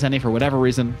to give us any for whatever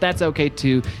reason, that's okay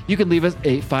too. You can leave us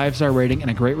a 5-star rating and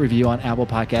a great review on Apple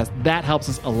Podcasts. That helps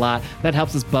us a lot. That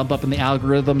helps us bump up in the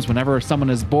algorithms whenever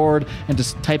someone is bored and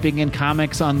just typing in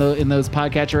comics in those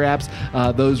podcatcher apps.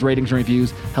 Those ratings and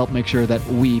reviews help make sure that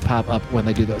we pop up when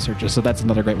they do those searches. So that's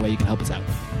another great way you can help us out.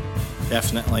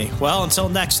 Definitely. Well, until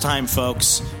next time,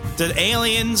 folks, did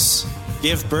aliens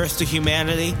give birth to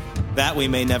humanity? That we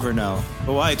may never know.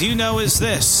 But what I do know is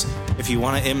this: if you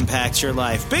want to impact your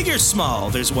life, big or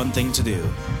small, there's one thing to do.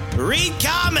 Read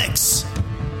comics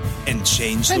and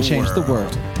change the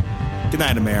world. Good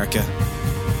night, America.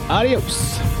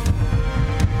 Adios.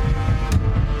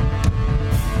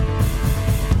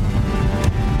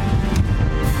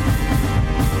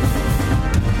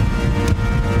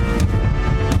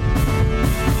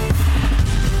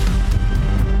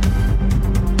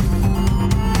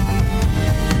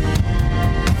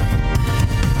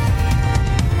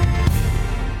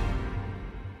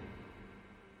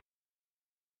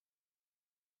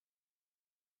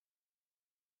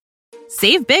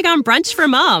 Save big on brunch for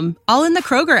mom, all in the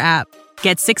Kroger app.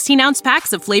 Get 16-ounce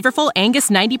packs of flavorful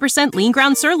Angus 90% lean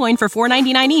ground sirloin for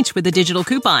 $4.99 each with a digital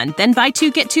coupon. Then buy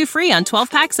 2, get 2 free on 12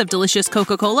 packs of delicious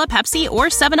Coca-Cola, Pepsi, or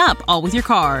 7-Up, all with your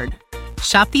card.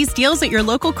 Shop these deals at your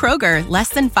local Kroger, less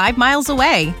than 5 miles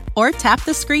away. Or tap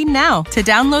the screen now to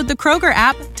download the Kroger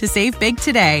app to save big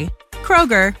today.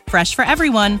 Kroger, fresh for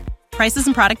everyone. Prices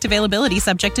and product availability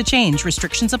subject to change.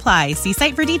 Restrictions apply. See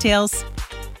site for details.